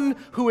one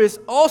who is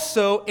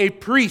also a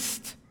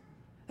priest.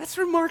 That's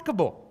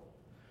remarkable.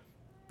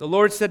 The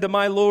Lord said to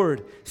my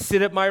Lord,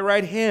 sit at my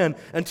right hand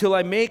until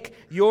I make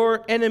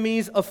your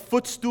enemies a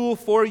footstool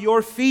for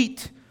your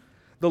feet.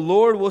 The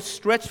Lord will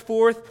stretch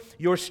forth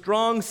your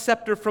strong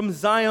scepter from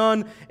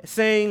Zion,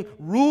 saying,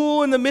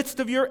 rule in the midst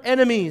of your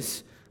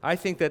enemies. I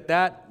think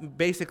that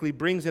basically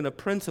brings in a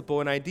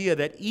principle, an idea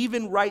that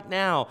even right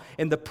now,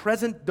 in the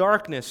present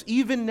darkness,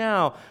 even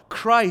now,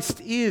 Christ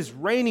is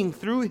reigning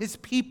through his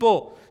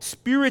people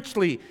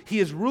spiritually. He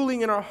is ruling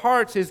in our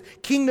hearts. His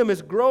kingdom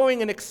is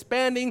growing and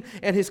expanding,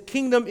 and his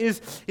kingdom is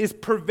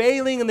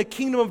prevailing, and the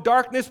kingdom of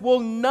darkness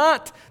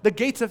the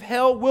gates of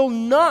hell will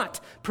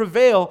not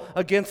prevail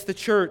against the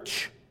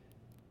church.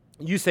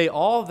 You say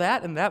all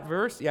that in that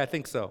verse? Yeah, I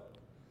think so.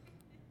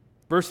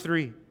 Verse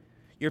 3.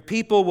 Your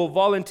people will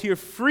volunteer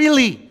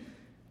freely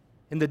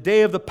in the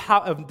day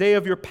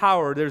of your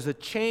power. There's a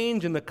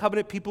change in the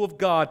covenant people of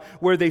God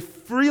where they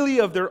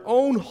freely of their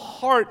own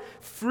heart,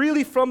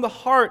 freely from the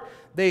heart,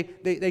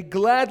 they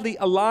gladly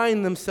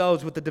align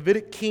themselves with the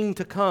Davidic king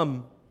to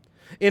come.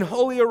 In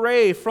holy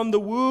array from the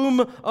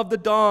womb of the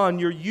dawn,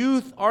 your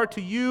youth are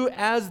to you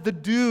as the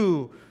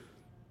dew.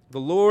 The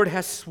Lord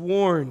has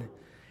sworn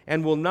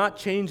and will not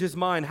change his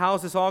mind. How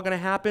is this all going to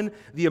happen?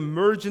 The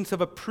emergence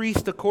of a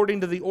priest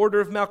according to the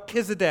order of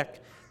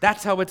Melchizedek.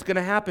 That's how it's going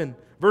to happen.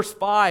 Verse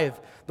 5,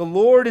 the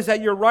Lord is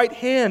at your right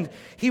hand.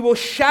 He will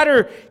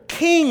shatter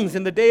kings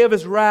in the day of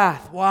his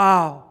wrath.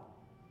 Wow.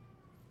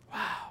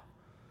 Wow.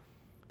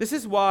 This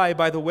is why,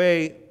 by the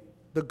way,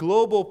 the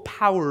global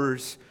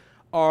powers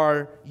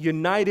are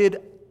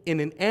united in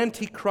an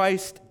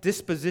antichrist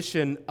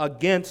disposition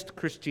against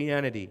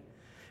Christianity.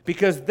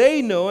 Because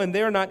they know, and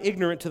they're not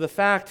ignorant to the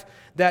fact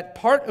that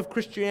part of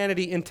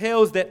Christianity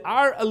entails that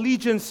our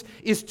allegiance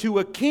is to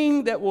a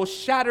king that will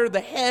shatter the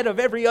head of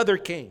every other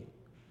king.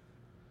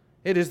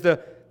 It is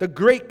the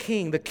great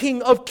king, the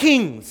king of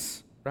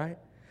kings, right?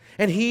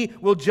 And he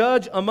will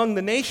judge among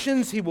the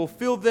nations. He will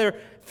fill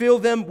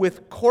them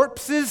with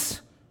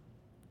corpses.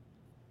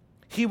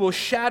 He will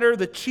shatter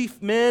the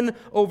chief men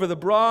over the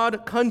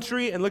broad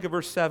country. And look at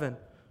verse 7.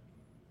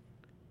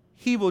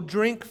 He will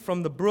drink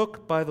from the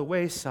brook by the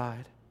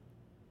wayside.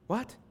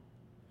 What?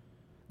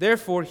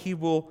 Therefore, he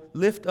will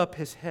lift up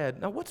his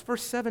head. Now, what's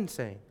verse 7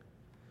 saying?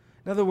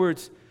 In other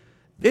words,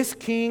 this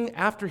king,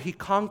 after he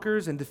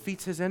conquers and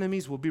defeats his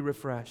enemies, will be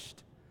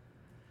refreshed.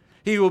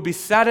 He will be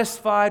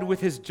satisfied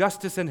with his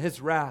justice and his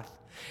wrath.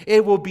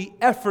 It will be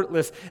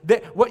effortless.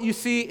 What you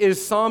see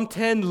is Psalm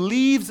 10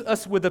 leaves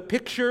us with a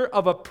picture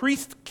of a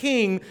priest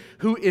king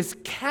who is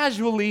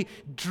casually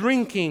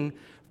drinking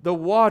the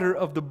water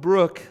of the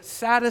brook,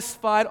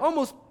 satisfied,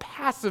 almost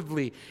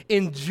passively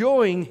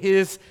enjoying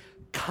his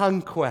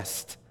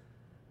conquest.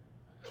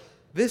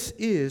 This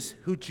is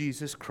who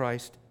Jesus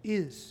Christ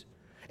is.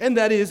 And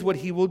that is what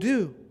he will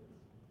do.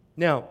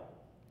 Now,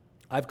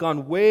 I've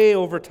gone way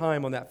over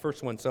time on that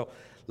first one, so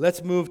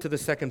let's move to the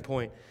second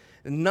point.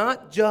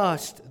 Not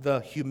just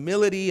the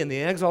humility and the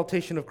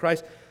exaltation of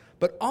Christ,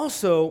 but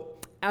also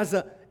as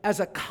as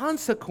a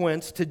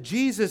consequence to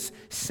Jesus'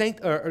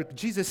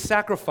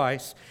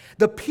 sacrifice,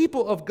 the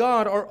people of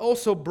God are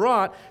also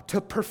brought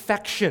to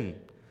perfection.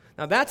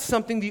 Now that's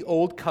something the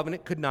old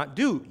covenant could not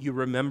do. You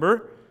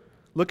remember?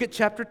 Look at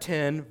chapter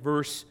 10,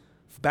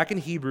 back in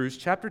Hebrews,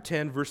 chapter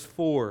 10, verse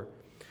 4.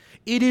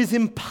 It is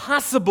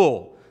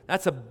impossible.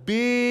 That's a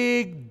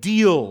big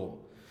deal.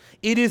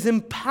 It is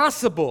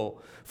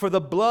impossible for the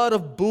blood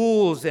of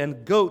bulls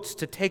and goats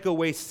to take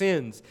away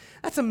sins.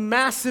 That's a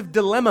massive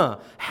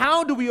dilemma.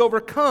 How do we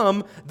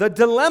overcome the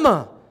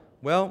dilemma?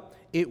 Well,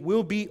 it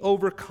will be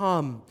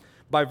overcome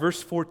by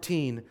verse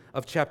 14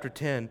 of chapter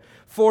 10.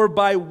 For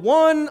by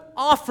one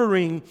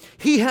offering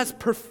he has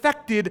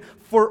perfected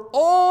for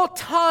all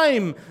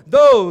time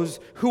those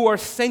who are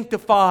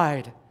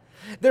sanctified.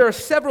 There are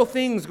several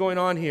things going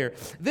on here.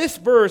 This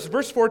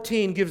verse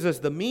 14, gives us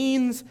the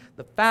means,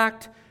 the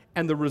fact,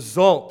 and the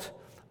result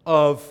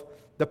of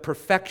the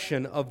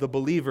perfection of the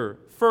believer.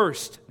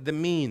 First, the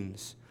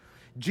means.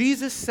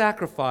 Jesus'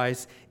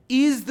 sacrifice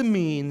is the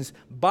means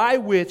by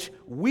which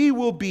we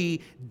will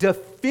be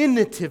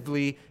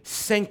definitively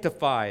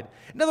sanctified.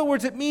 In other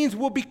words, it means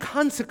we'll be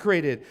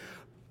consecrated.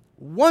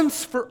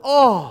 Once for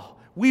all,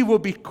 we will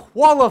be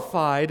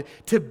qualified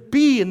to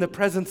be in the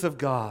presence of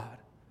God.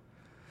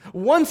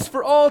 Once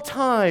for all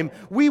time,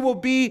 we will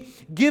be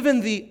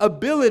given the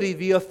ability,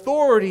 the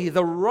authority,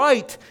 the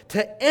right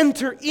to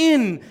enter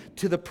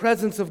into the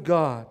presence of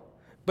God.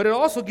 But it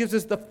also gives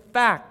us the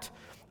fact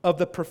of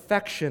the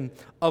perfection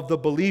of the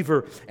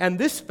believer. And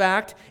this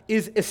fact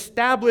is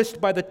established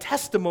by the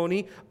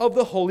testimony of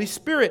the Holy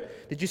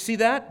Spirit. Did you see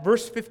that?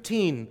 Verse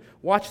 15.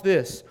 Watch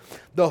this.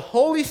 The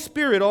Holy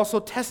Spirit also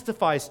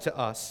testifies to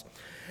us.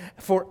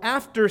 For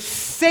after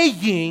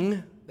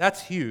saying,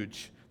 that's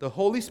huge, the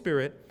Holy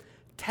Spirit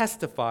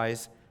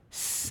testifies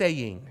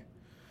saying.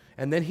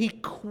 And then he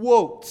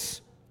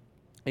quotes.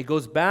 He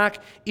goes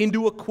back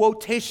into a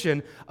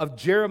quotation of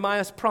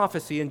Jeremiah's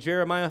prophecy in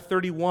Jeremiah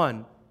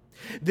 31.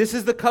 This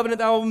is the covenant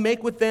that I will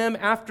make with them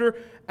after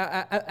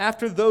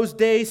those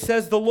days,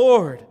 says the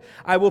Lord.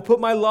 I will put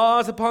my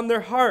laws upon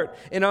their heart,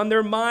 and on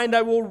their mind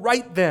I will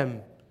write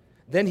them.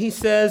 Then he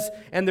says,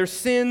 and their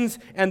sins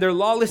and their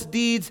lawless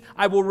deeds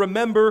I will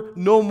remember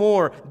no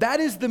more. That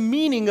is the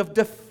meaning of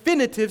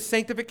definitive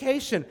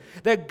sanctification.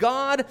 That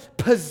God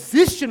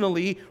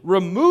positionally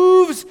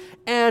removes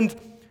and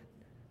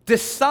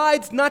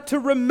decides not to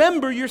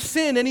remember your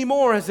sin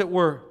anymore, as it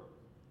were.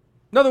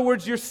 In other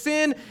words, your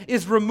sin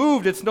is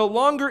removed. It's no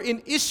longer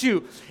an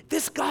issue.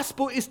 This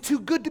gospel is too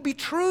good to be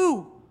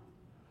true.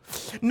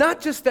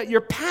 Not just that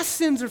your past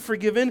sins are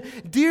forgiven,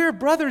 dear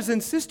brothers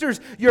and sisters,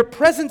 your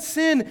present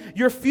sin,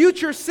 your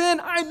future sin.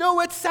 I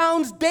know it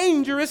sounds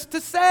dangerous to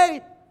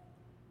say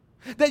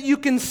that you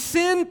can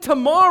sin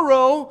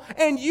tomorrow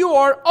and you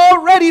are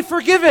already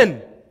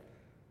forgiven.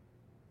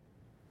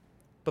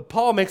 But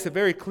Paul makes it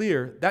very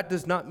clear that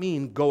does not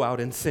mean go out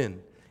and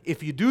sin.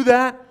 If you do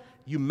that,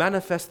 you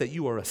manifest that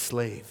you are a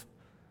slave.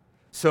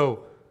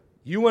 So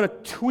you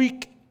want to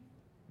tweak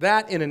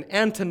that in an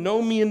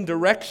antinomian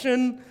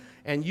direction,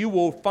 and you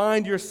will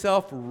find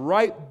yourself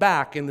right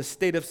back in the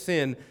state of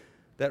sin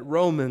that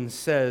Romans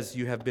says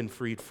you have been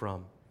freed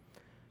from.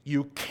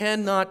 You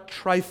cannot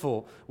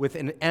trifle with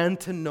an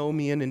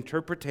antinomian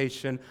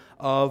interpretation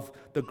of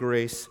the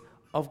grace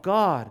of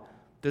God.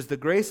 Does the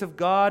grace of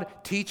God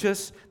teach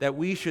us that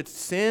we should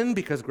sin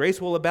because grace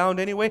will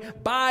abound anyway?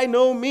 By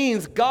no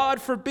means.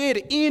 God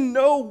forbid. In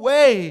no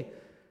way.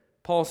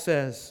 Paul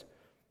says,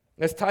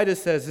 as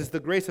Titus says, is the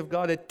grace of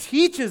God that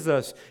teaches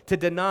us to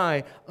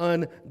deny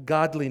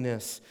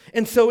ungodliness.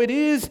 And so it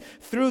is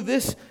through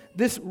this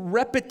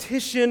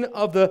repetition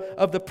of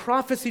the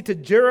prophecy to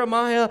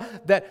Jeremiah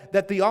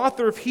that the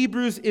author of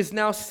Hebrews is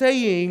now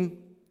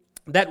saying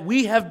that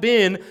we have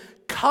been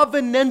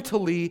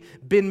covenantally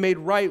made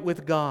right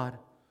with God.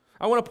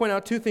 I want to point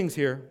out two things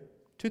here.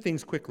 Two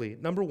things quickly.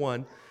 Number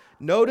one,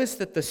 notice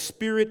that the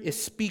Spirit is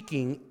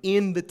speaking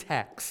in the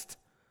text.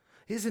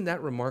 Isn't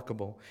that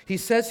remarkable? He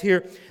says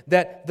here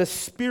that the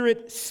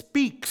Spirit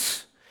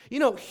speaks. You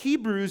know,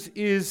 Hebrews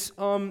is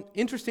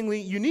interestingly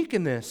unique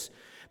in this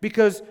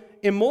because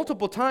in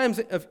multiple times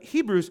of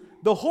Hebrews,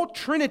 the whole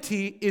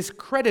Trinity is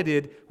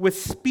credited with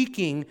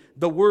speaking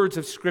the words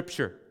of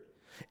Scripture.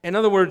 In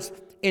other words,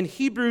 in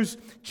Hebrews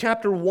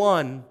chapter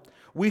 1,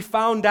 we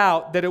found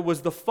out that it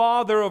was the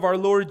Father of our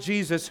Lord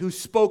Jesus who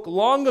spoke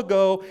long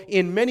ago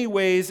in many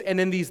ways,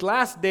 and in these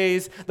last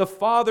days, the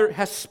Father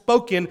has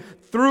spoken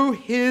through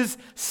His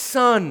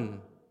Son.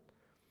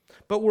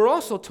 But we're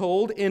also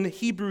told in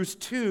Hebrews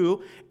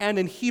 2 and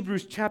in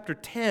Hebrews chapter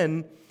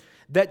 10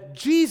 that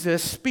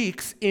Jesus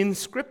speaks in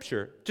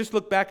Scripture. Just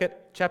look back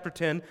at chapter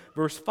 10,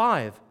 verse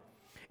 5.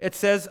 It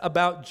says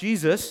about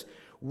Jesus,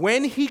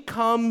 when He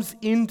comes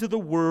into the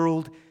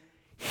world,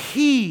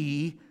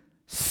 He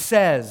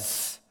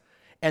says,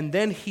 and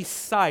then he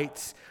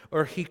cites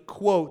or he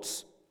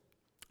quotes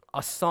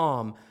a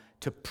psalm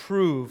to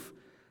prove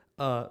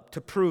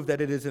to prove that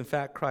it is in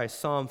fact Christ.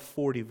 Psalm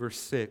 40, verse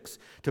 6,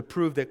 to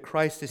prove that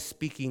Christ is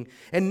speaking.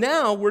 And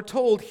now we're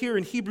told here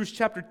in Hebrews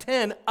chapter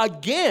 10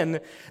 again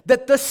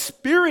that the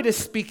Spirit is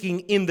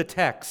speaking in the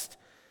text.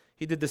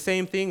 He did the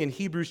same thing in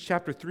Hebrews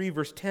chapter 3,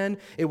 verse 10.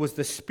 It was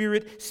the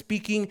Spirit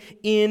speaking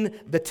in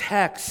the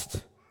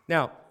text.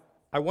 Now,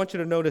 I want you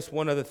to notice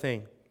one other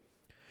thing.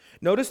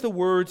 Notice the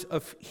words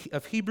of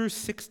Hebrews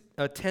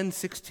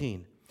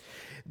 10:16.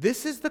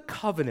 This is the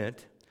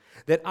covenant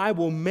that I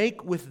will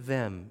make with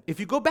them. If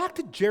you go back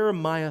to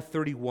Jeremiah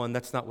 31,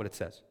 that's not what it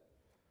says.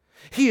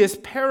 He is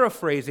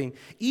paraphrasing.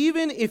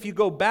 Even if you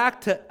go back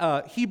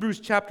to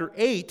Hebrews chapter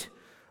 8,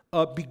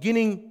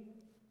 beginning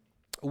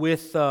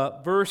with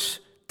verse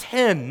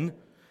 10,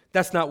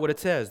 that's not what it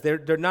says.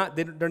 They're not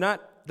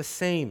the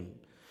same.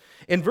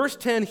 In verse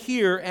 10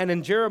 here and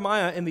in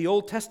Jeremiah in the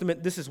Old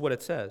Testament, this is what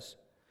it says.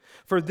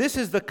 For this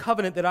is the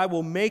covenant that I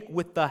will make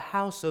with the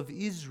house of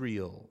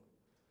Israel.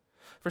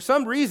 For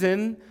some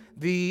reason,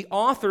 the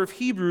author of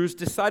Hebrews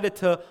decided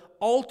to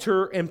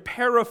alter and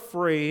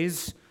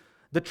paraphrase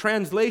the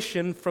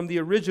translation from the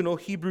original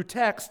Hebrew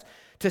text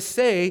to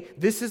say,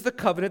 this is the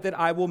covenant that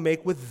I will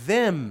make with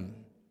them.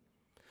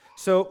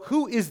 So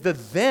who is the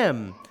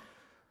them?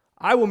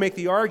 I will make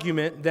the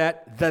argument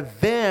that the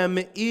them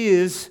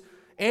is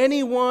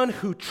anyone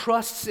who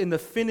trusts in the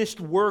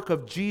finished work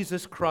of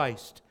Jesus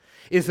Christ,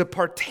 is a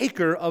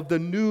partaker of the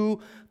new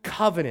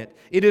covenant.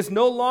 It is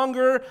no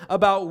longer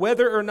about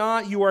whether or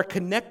not you are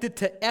connected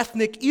to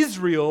ethnic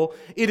Israel.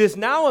 It is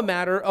now a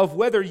matter of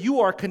whether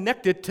you are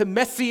connected to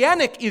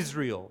Messianic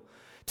Israel,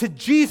 to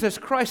Jesus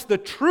Christ, the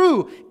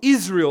true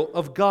Israel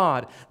of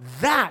God.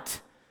 That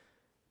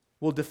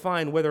will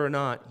define whether or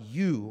not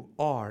you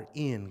are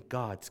in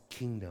God's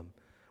kingdom,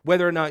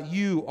 whether or not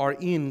you are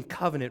in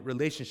covenant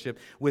relationship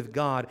with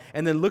God.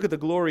 And then look at the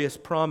glorious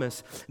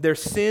promise. Their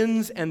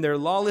sins and their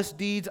lawless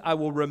deeds I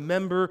will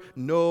remember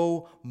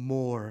no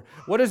more.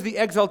 What does the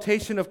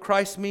exaltation of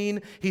Christ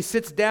mean? He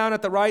sits down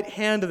at the right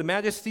hand of the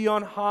Majesty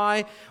on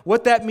high.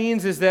 What that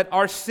means is that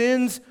our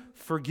sins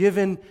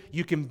forgiven.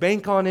 You can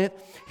bank on it.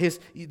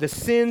 The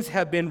sins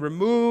have been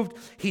removed.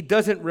 He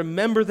doesn't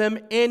remember them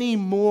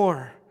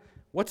anymore.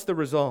 What's the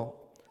result?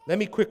 Let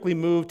me quickly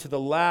move to the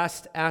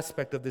last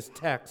aspect of this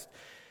text.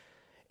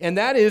 And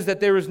that is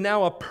that there is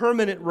now a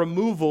permanent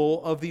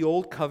removal of the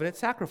old covenant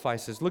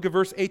sacrifices. Look at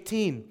verse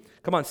 18.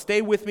 Come on,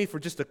 stay with me for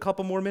just a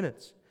couple more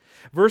minutes.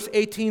 Verse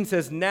 18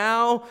 says,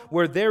 now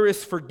where there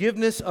is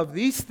forgiveness of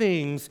these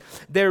things,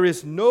 there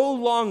is no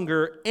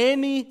longer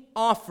any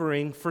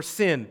offering for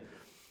sin.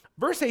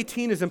 Verse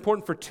 18 is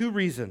important for two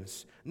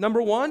reasons.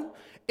 Number one,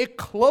 it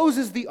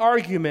closes the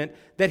argument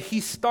that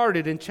he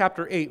started in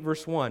chapter 8,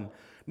 verse 1.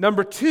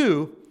 Number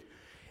two,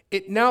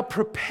 it now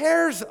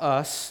prepares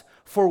us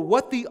for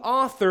what the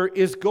author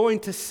is going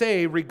to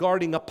say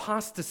regarding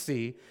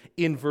apostasy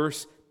in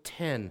verse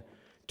 10.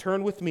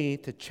 Turn with me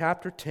to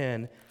chapter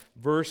 10,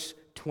 verse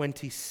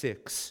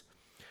 26,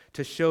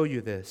 to show you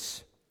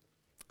this.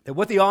 That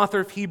what the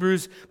author of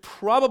Hebrews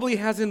probably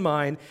has in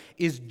mind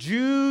is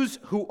Jews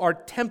who are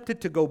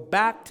tempted to go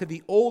back to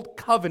the old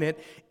covenant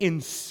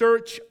in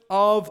search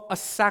of a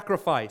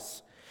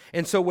sacrifice.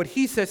 And so what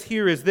he says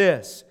here is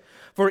this: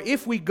 for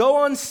if we go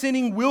on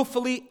sinning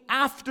willfully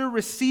after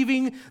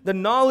receiving the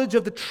knowledge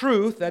of the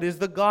truth, that is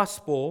the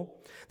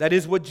gospel, that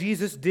is what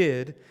Jesus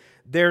did,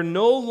 there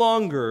no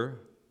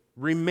longer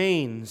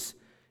remains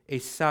a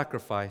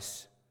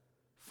sacrifice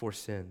for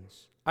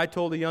sins. I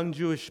told a young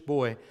Jewish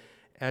boy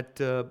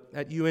at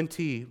UNT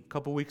a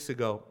couple weeks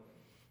ago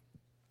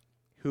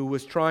who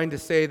was trying to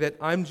say that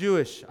I'm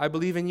Jewish, I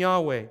believe in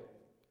Yahweh,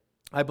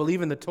 I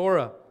believe in the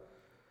Torah.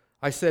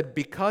 I said,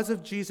 because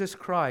of Jesus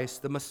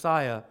Christ, the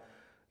Messiah,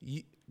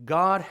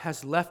 God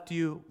has left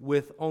you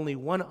with only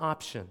one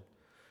option.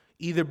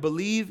 Either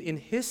believe in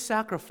His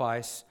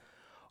sacrifice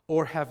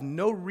or have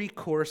no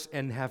recourse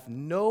and have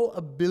no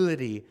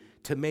ability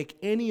to make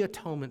any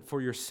atonement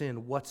for your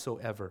sin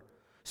whatsoever.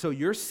 So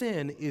your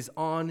sin is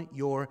on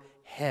your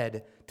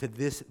head to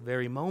this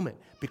very moment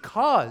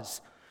because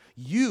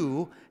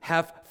you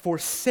have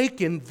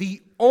forsaken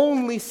the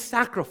only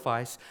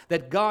sacrifice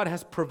that God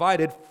has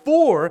provided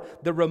for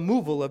the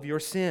removal of your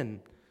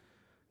sin.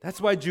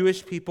 That's why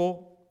Jewish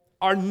people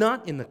are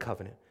not in the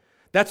covenant.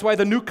 That's why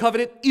the new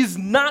covenant is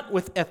not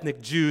with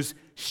ethnic Jews,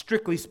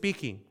 strictly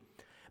speaking.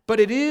 But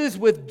it is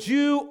with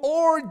Jew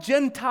or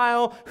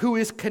Gentile who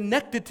is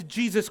connected to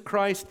Jesus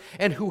Christ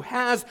and who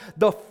has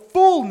the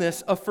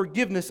fullness of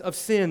forgiveness of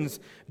sins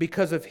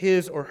because of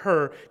his or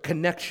her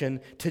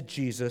connection to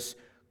Jesus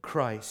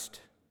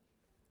Christ.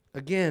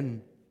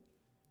 Again,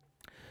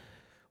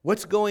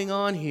 what's going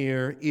on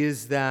here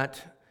is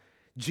that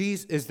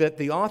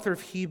the author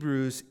of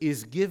Hebrews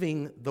is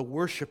giving the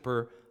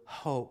worshiper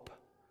hope.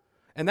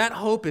 And that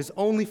hope is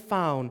only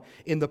found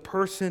in the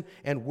person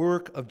and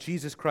work of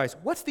Jesus Christ.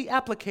 What's the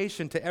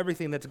application to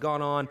everything that's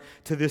gone on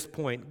to this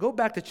point? Go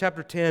back to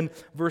chapter 10,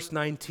 verse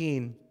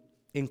 19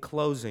 in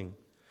closing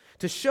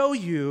to show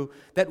you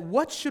that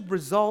what should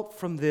result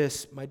from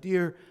this, my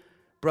dear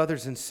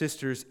brothers and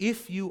sisters,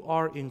 if you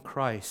are in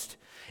Christ,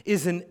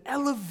 is an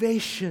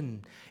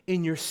elevation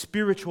in your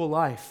spiritual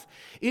life.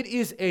 It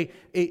is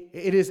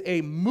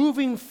a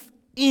moving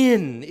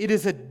in. It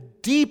is a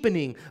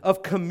deepening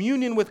of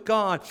communion with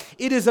God.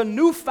 It is a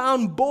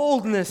newfound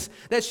boldness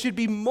that should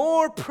be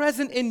more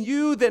present in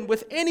you than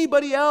with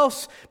anybody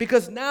else,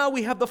 because now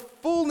we have the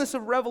fullness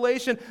of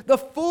revelation, the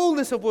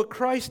fullness of what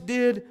Christ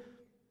did.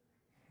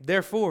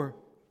 Therefore,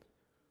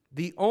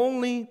 the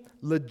only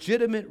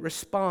legitimate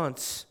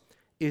response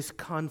is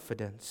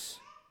confidence.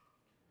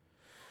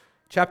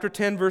 Chapter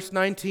 10, verse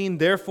 19,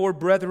 therefore,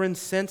 brethren,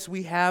 since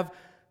we have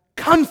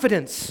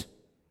confidence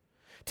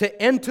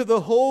to enter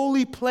the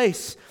holy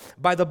place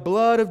by the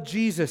blood of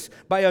Jesus,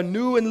 by a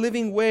new and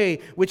living way,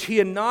 which He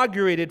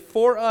inaugurated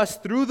for us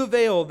through the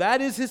veil,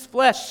 that is His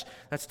flesh.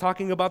 That's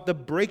talking about the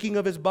breaking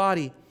of His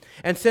body.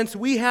 And since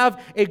we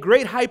have a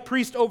great high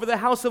priest over the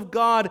house of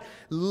God,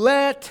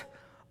 let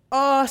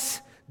us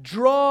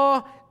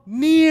draw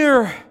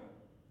near.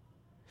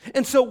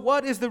 And so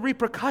what is the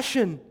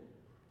repercussion?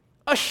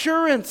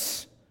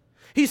 Assurance.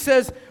 He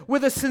says,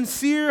 with a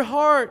sincere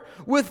heart,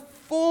 with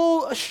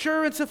full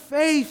assurance of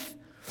faith.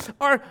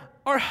 Our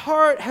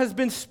heart has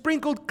been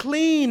sprinkled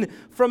clean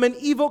from an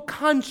evil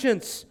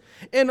conscience,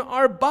 and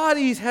our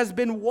bodies has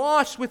been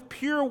washed with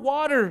pure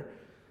water.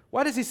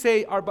 Why does he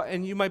say,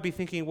 and you might be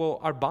thinking, well,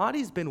 our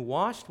body's been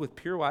washed with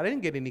pure water. I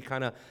didn't get any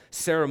kind of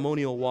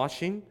ceremonial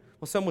washing.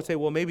 Well, some would say,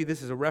 well, maybe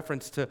this is a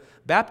reference to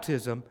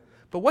baptism.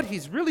 But what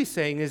he's really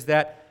saying is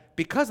that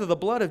because of the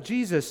blood of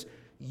Jesus,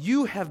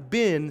 you have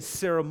been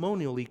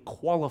ceremonially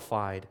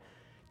qualified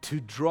to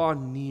draw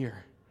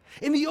near.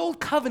 In the old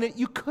covenant,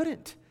 you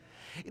couldn't.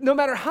 No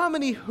matter how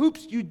many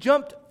hoops you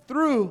jumped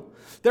through,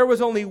 there was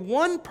only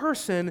one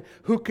person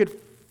who could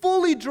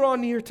fully draw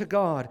near to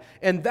God,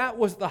 and that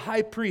was the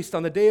high priest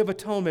on the Day of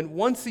Atonement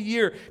once a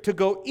year, to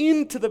go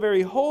into the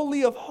very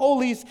holy of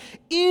holies,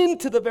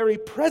 into the very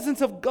presence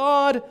of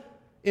God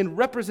in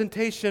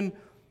representation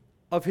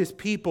of His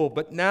people.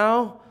 But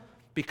now,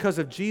 because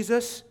of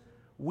Jesus,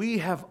 we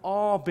have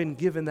all been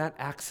given that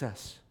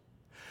access.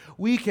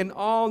 We can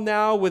all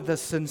now, with a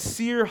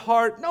sincere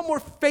heart, no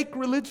more fake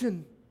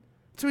religion.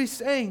 That's what he's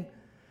saying.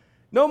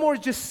 No more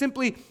just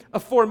simply a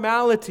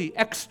formality,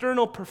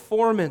 external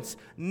performance.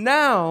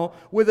 Now,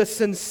 with a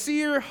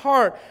sincere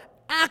heart,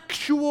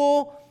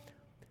 actual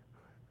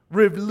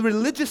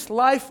religious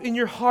life in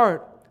your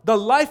heart, the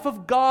life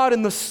of God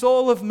in the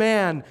soul of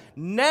man,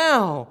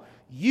 now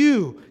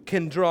you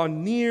can draw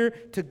near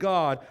to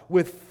God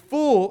with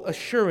full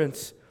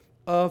assurance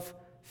of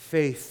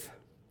faith.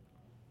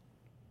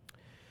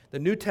 The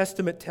New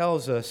Testament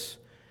tells us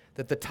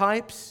that the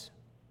types,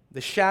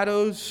 the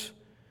shadows,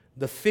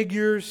 the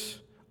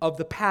figures of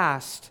the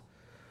past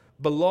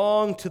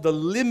belong to the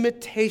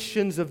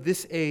limitations of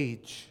this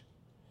age.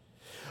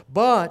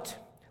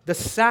 But the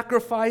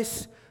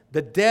sacrifice,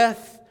 the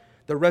death,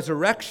 the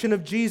resurrection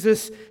of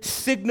Jesus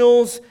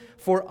signals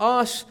for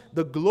us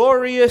the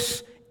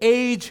glorious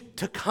age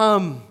to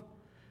come.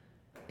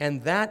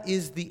 And that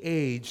is the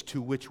age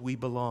to which we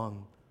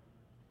belong.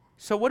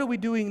 So what are we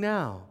doing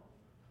now?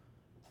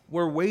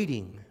 We're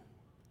waiting.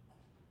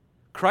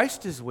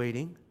 Christ is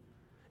waiting,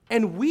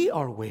 and we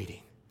are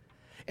waiting.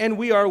 And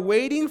we are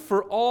waiting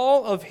for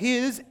all of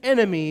His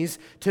enemies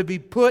to be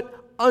put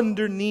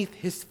underneath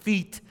His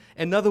feet.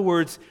 In other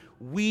words,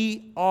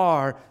 we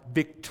are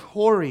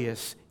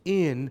victorious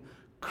in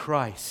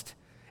Christ.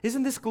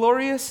 Isn't this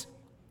glorious?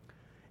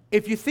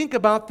 If you think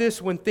about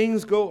this, when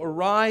things go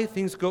awry,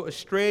 things go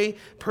astray,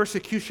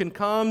 persecution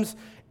comes,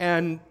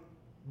 and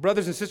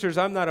brothers and sisters,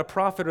 I'm not a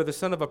prophet or the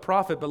son of a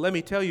prophet, but let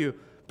me tell you,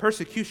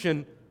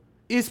 persecution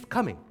is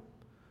coming.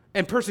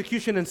 And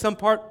persecution in some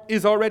part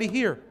is already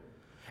here.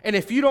 And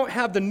if you don't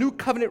have the new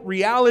covenant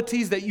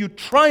realities that you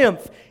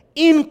triumph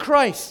in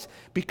Christ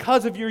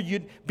because of your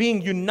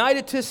being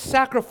united to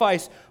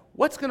sacrifice,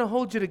 what's going to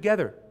hold you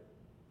together?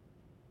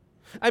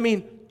 I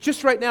mean,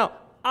 just right now,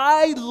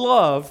 I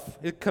love,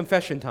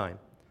 confession time,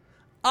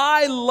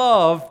 I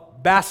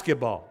love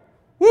basketball.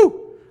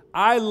 Woo!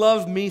 I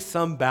love me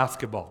some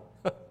basketball.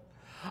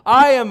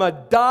 I am a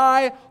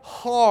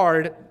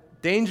die-hard,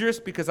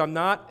 dangerous because I'm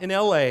not in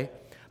LA,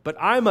 but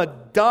I'm a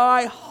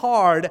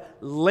die-hard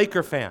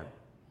Laker fan.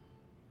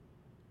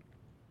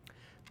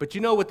 But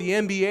you know what the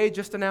NBA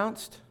just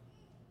announced?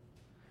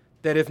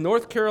 That if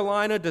North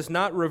Carolina does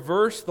not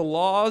reverse the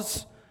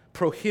laws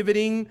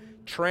prohibiting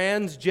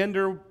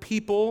transgender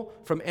people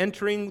from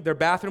entering their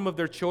bathroom of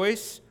their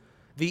choice,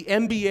 the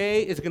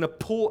NBA is going to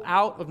pull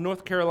out of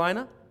North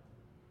Carolina.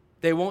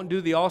 They won't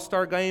do the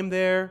All-Star game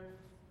there.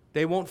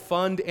 They won't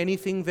fund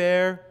anything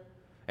there.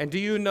 And do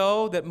you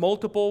know that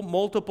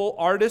multiple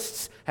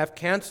artists have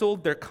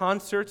canceled their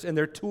concerts and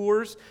their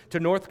tours to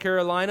North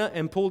Carolina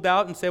and pulled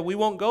out and said, we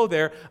won't go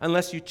there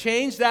unless you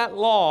change that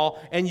law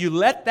and you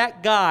let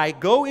that guy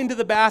go into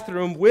the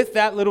bathroom with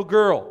that little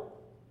girl.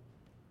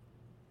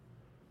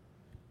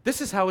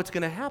 This is how it's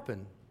going to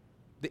happen.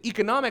 The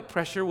economic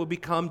pressure will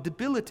become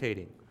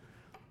debilitating.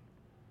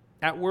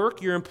 At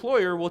work, your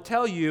employer will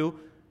tell you,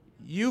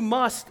 you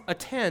must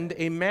attend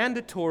a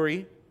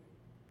mandatory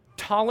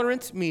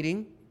tolerance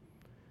meeting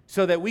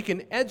so that we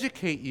can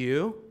educate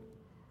you,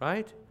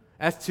 right,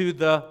 as to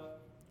the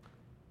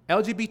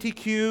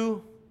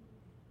LGBTQ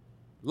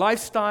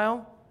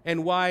lifestyle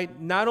and why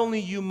not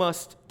only you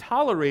must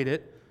tolerate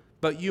it,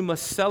 but you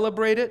must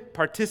celebrate it,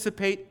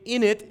 participate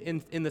in it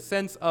in the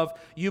sense of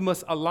you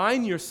must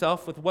align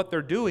yourself with what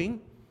they're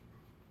doing.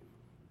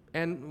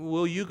 And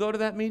will you go to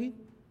that meeting?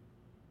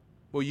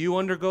 Will you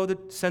undergo the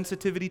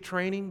sensitivity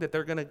training that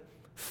they're going to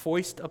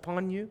foist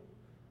upon you?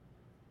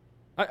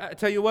 I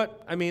tell you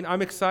what, I mean,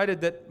 I'm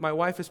excited that my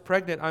wife is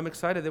pregnant. I'm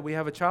excited that we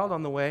have a child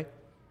on the way.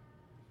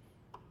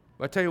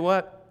 But I tell you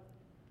what,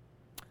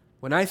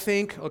 when I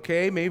think,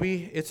 okay,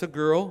 maybe it's a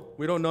girl.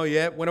 We don't know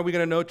yet. When are we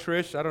going to know,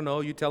 Trish? I don't know.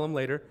 You tell them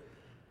later.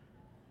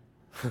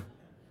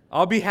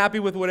 I'll be happy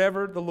with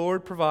whatever the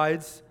Lord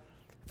provides.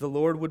 The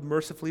Lord would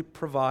mercifully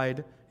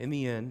provide in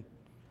the end.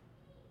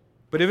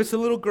 But if it's a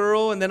little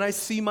girl and then I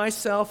see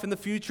myself in the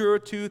future, a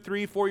 2,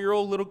 3,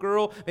 4-year-old little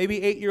girl, maybe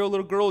 8-year-old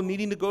little girl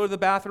needing to go to the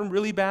bathroom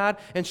really bad,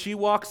 and she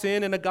walks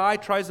in and a guy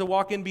tries to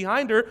walk in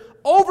behind her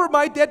over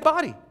my dead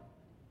body.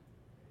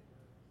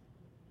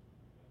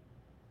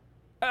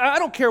 I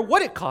don't care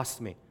what it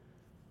costs me.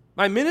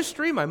 My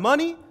ministry, my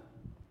money,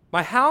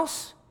 my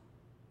house,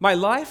 my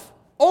life,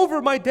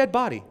 over my dead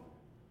body.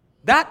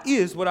 That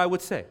is what I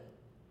would say.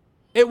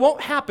 It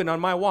won't happen on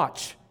my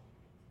watch.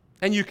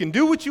 And you can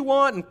do what you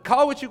want and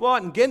call what you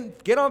want and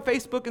get on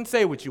Facebook and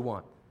say what you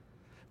want.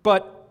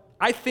 But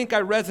I think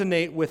I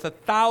resonate with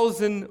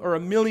 1,000 or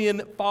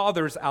 1,000,000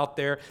 fathers out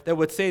there that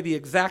would say the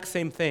exact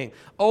same thing.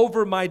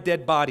 Over my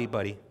dead body,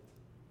 buddy.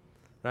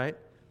 Right?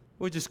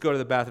 We'll just go to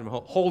the bathroom at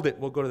home. Hold it.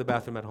 We'll go to the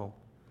bathroom at home.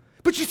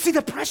 But you see,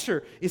 the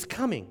pressure is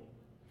coming.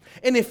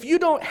 And if you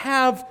don't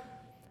have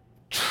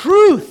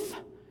truth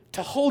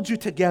to hold you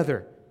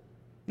together,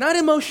 not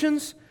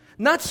emotions,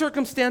 not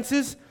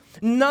circumstances,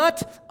 not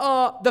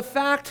the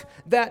fact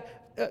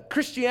that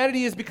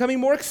Christianity is becoming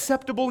more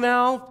acceptable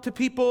now to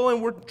people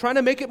and we're trying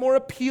to make it more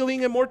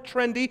appealing and more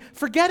trendy.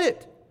 Forget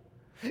it.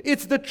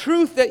 It's the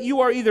truth that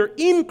you are either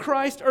in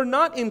Christ or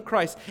not in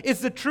Christ.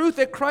 It's the truth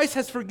that Christ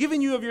has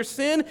forgiven you of your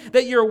sin,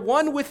 that you're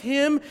one with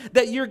Him,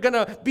 that you're going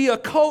to be a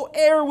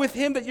co-heir with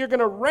Him, that you're going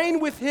to reign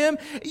with Him.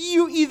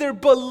 You either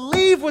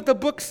believe what the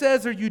book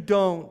says or you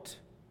don't.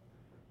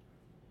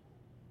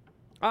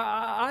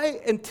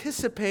 I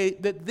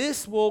anticipate that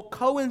this will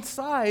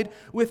coincide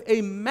with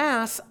a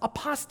mass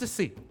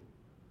apostasy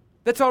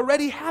that's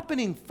already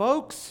happening,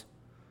 folks.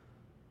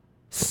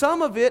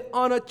 Some of it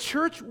on a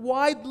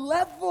church-wide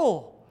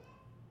level.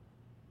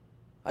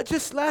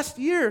 Just last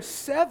year,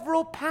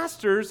 several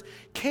pastors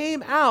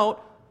came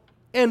out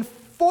and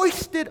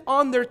foisted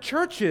on their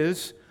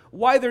churches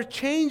why they're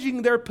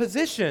changing their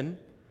position,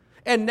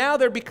 and now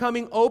they're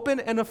becoming open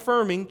and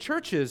affirming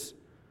churches.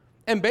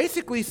 And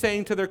basically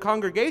saying to their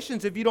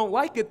congregations, if you don't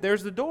like it,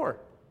 there's the door.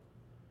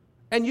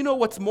 And you know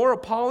what's more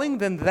appalling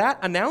than that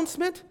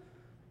announcement?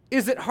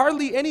 Is that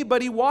hardly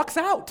anybody walks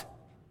out.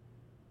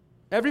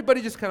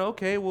 Everybody just kind of,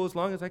 okay, well, as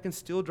long as I can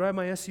still drive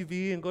my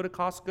SUV and go to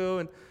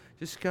Costco and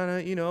just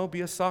kind of,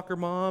 be a soccer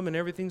mom and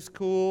everything's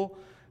cool,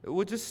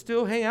 we'll just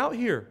still hang out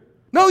here.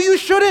 No, you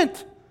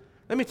shouldn't.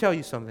 Let me tell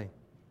you something.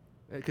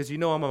 Because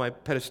I'm on my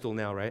pedestal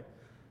now, right?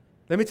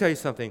 Let me tell you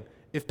something.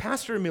 If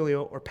Pastor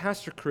Emilio or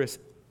Pastor Chris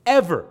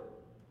ever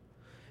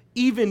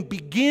even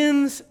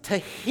begins to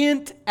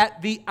hint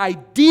at the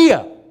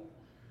idea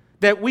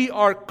that we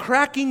are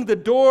cracking the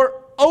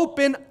door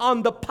open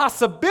on the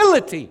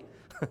possibility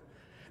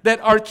that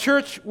our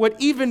church would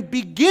even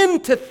begin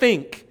to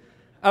think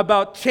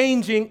about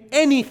changing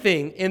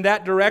anything in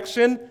that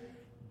direction,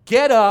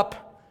 get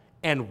up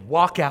and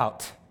walk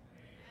out.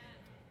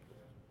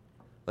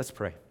 Let's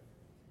pray.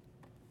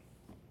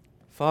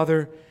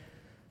 Father,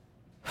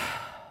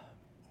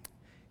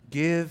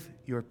 give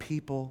your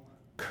people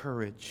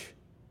courage.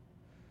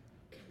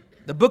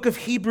 The book of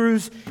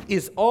Hebrews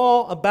is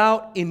all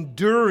about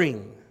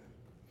enduring.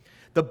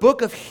 The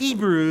book of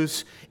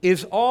Hebrews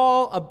is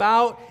all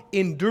about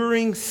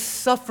enduring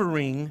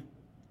suffering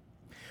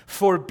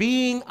for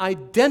being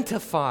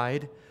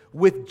identified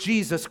with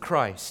Jesus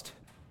Christ.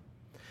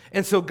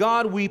 And so,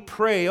 God, we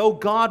pray, oh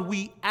God,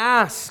 we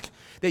ask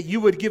that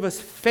you would give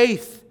us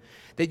faith,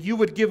 that you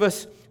would give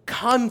us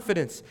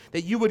confidence,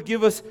 that you would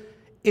give us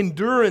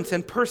endurance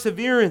and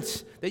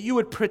perseverance, that you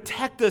would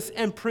protect us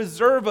and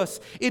preserve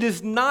us. It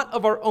is not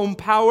of our own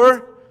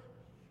power.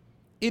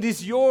 It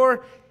is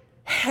your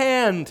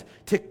hand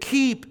to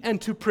keep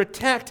and to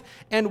protect.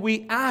 And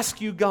we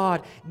ask you,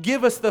 God,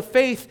 give us the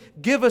faith,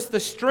 give us the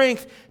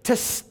strength to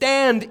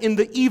stand in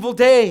the evil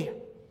day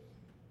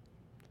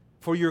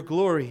for your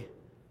glory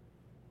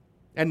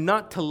and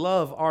not to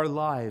love our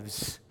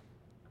lives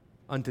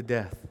unto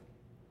death.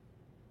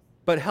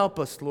 But help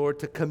us, Lord,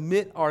 to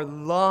commit our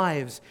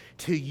lives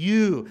to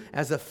you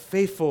as a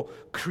faithful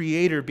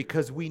creator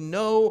because we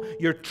know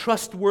you're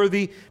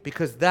trustworthy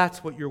because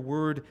that's what your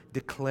word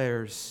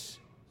declares.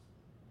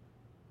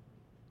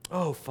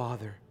 Oh,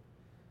 Father,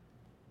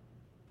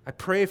 I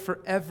pray for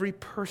every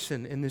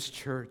person in this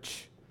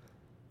church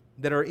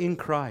that are in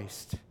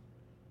Christ.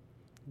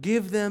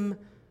 Give them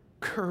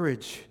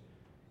courage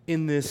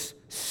in this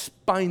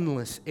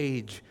spineless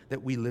age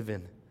that we live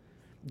in.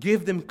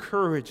 Give them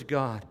courage,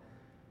 God.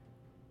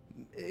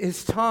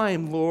 It's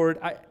time, Lord,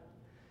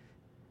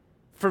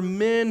 for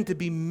men to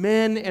be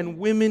men and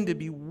women to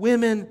be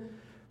women,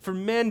 for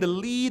men to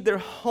lead their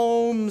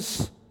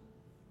homes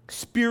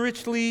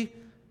spiritually,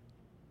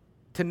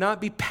 to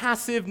not be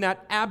passive,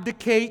 not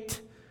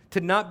abdicate, to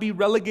not be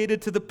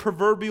relegated to the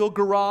proverbial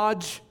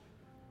garage,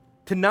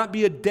 to not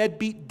be a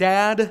deadbeat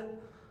dad,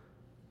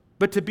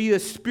 but to be a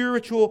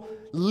spiritual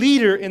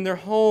leader in their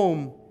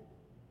home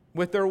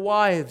with their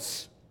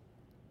wives,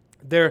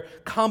 their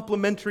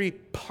complementary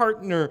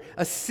partner,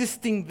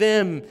 assisting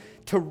them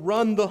to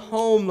run the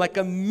home like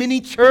a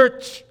mini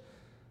church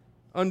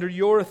under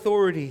your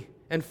authority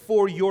and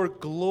for your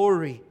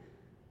glory.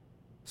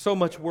 So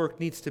much work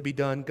needs to be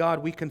done. God,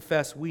 we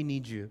confess we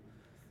need you.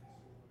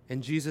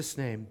 In Jesus'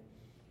 name,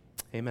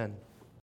 amen.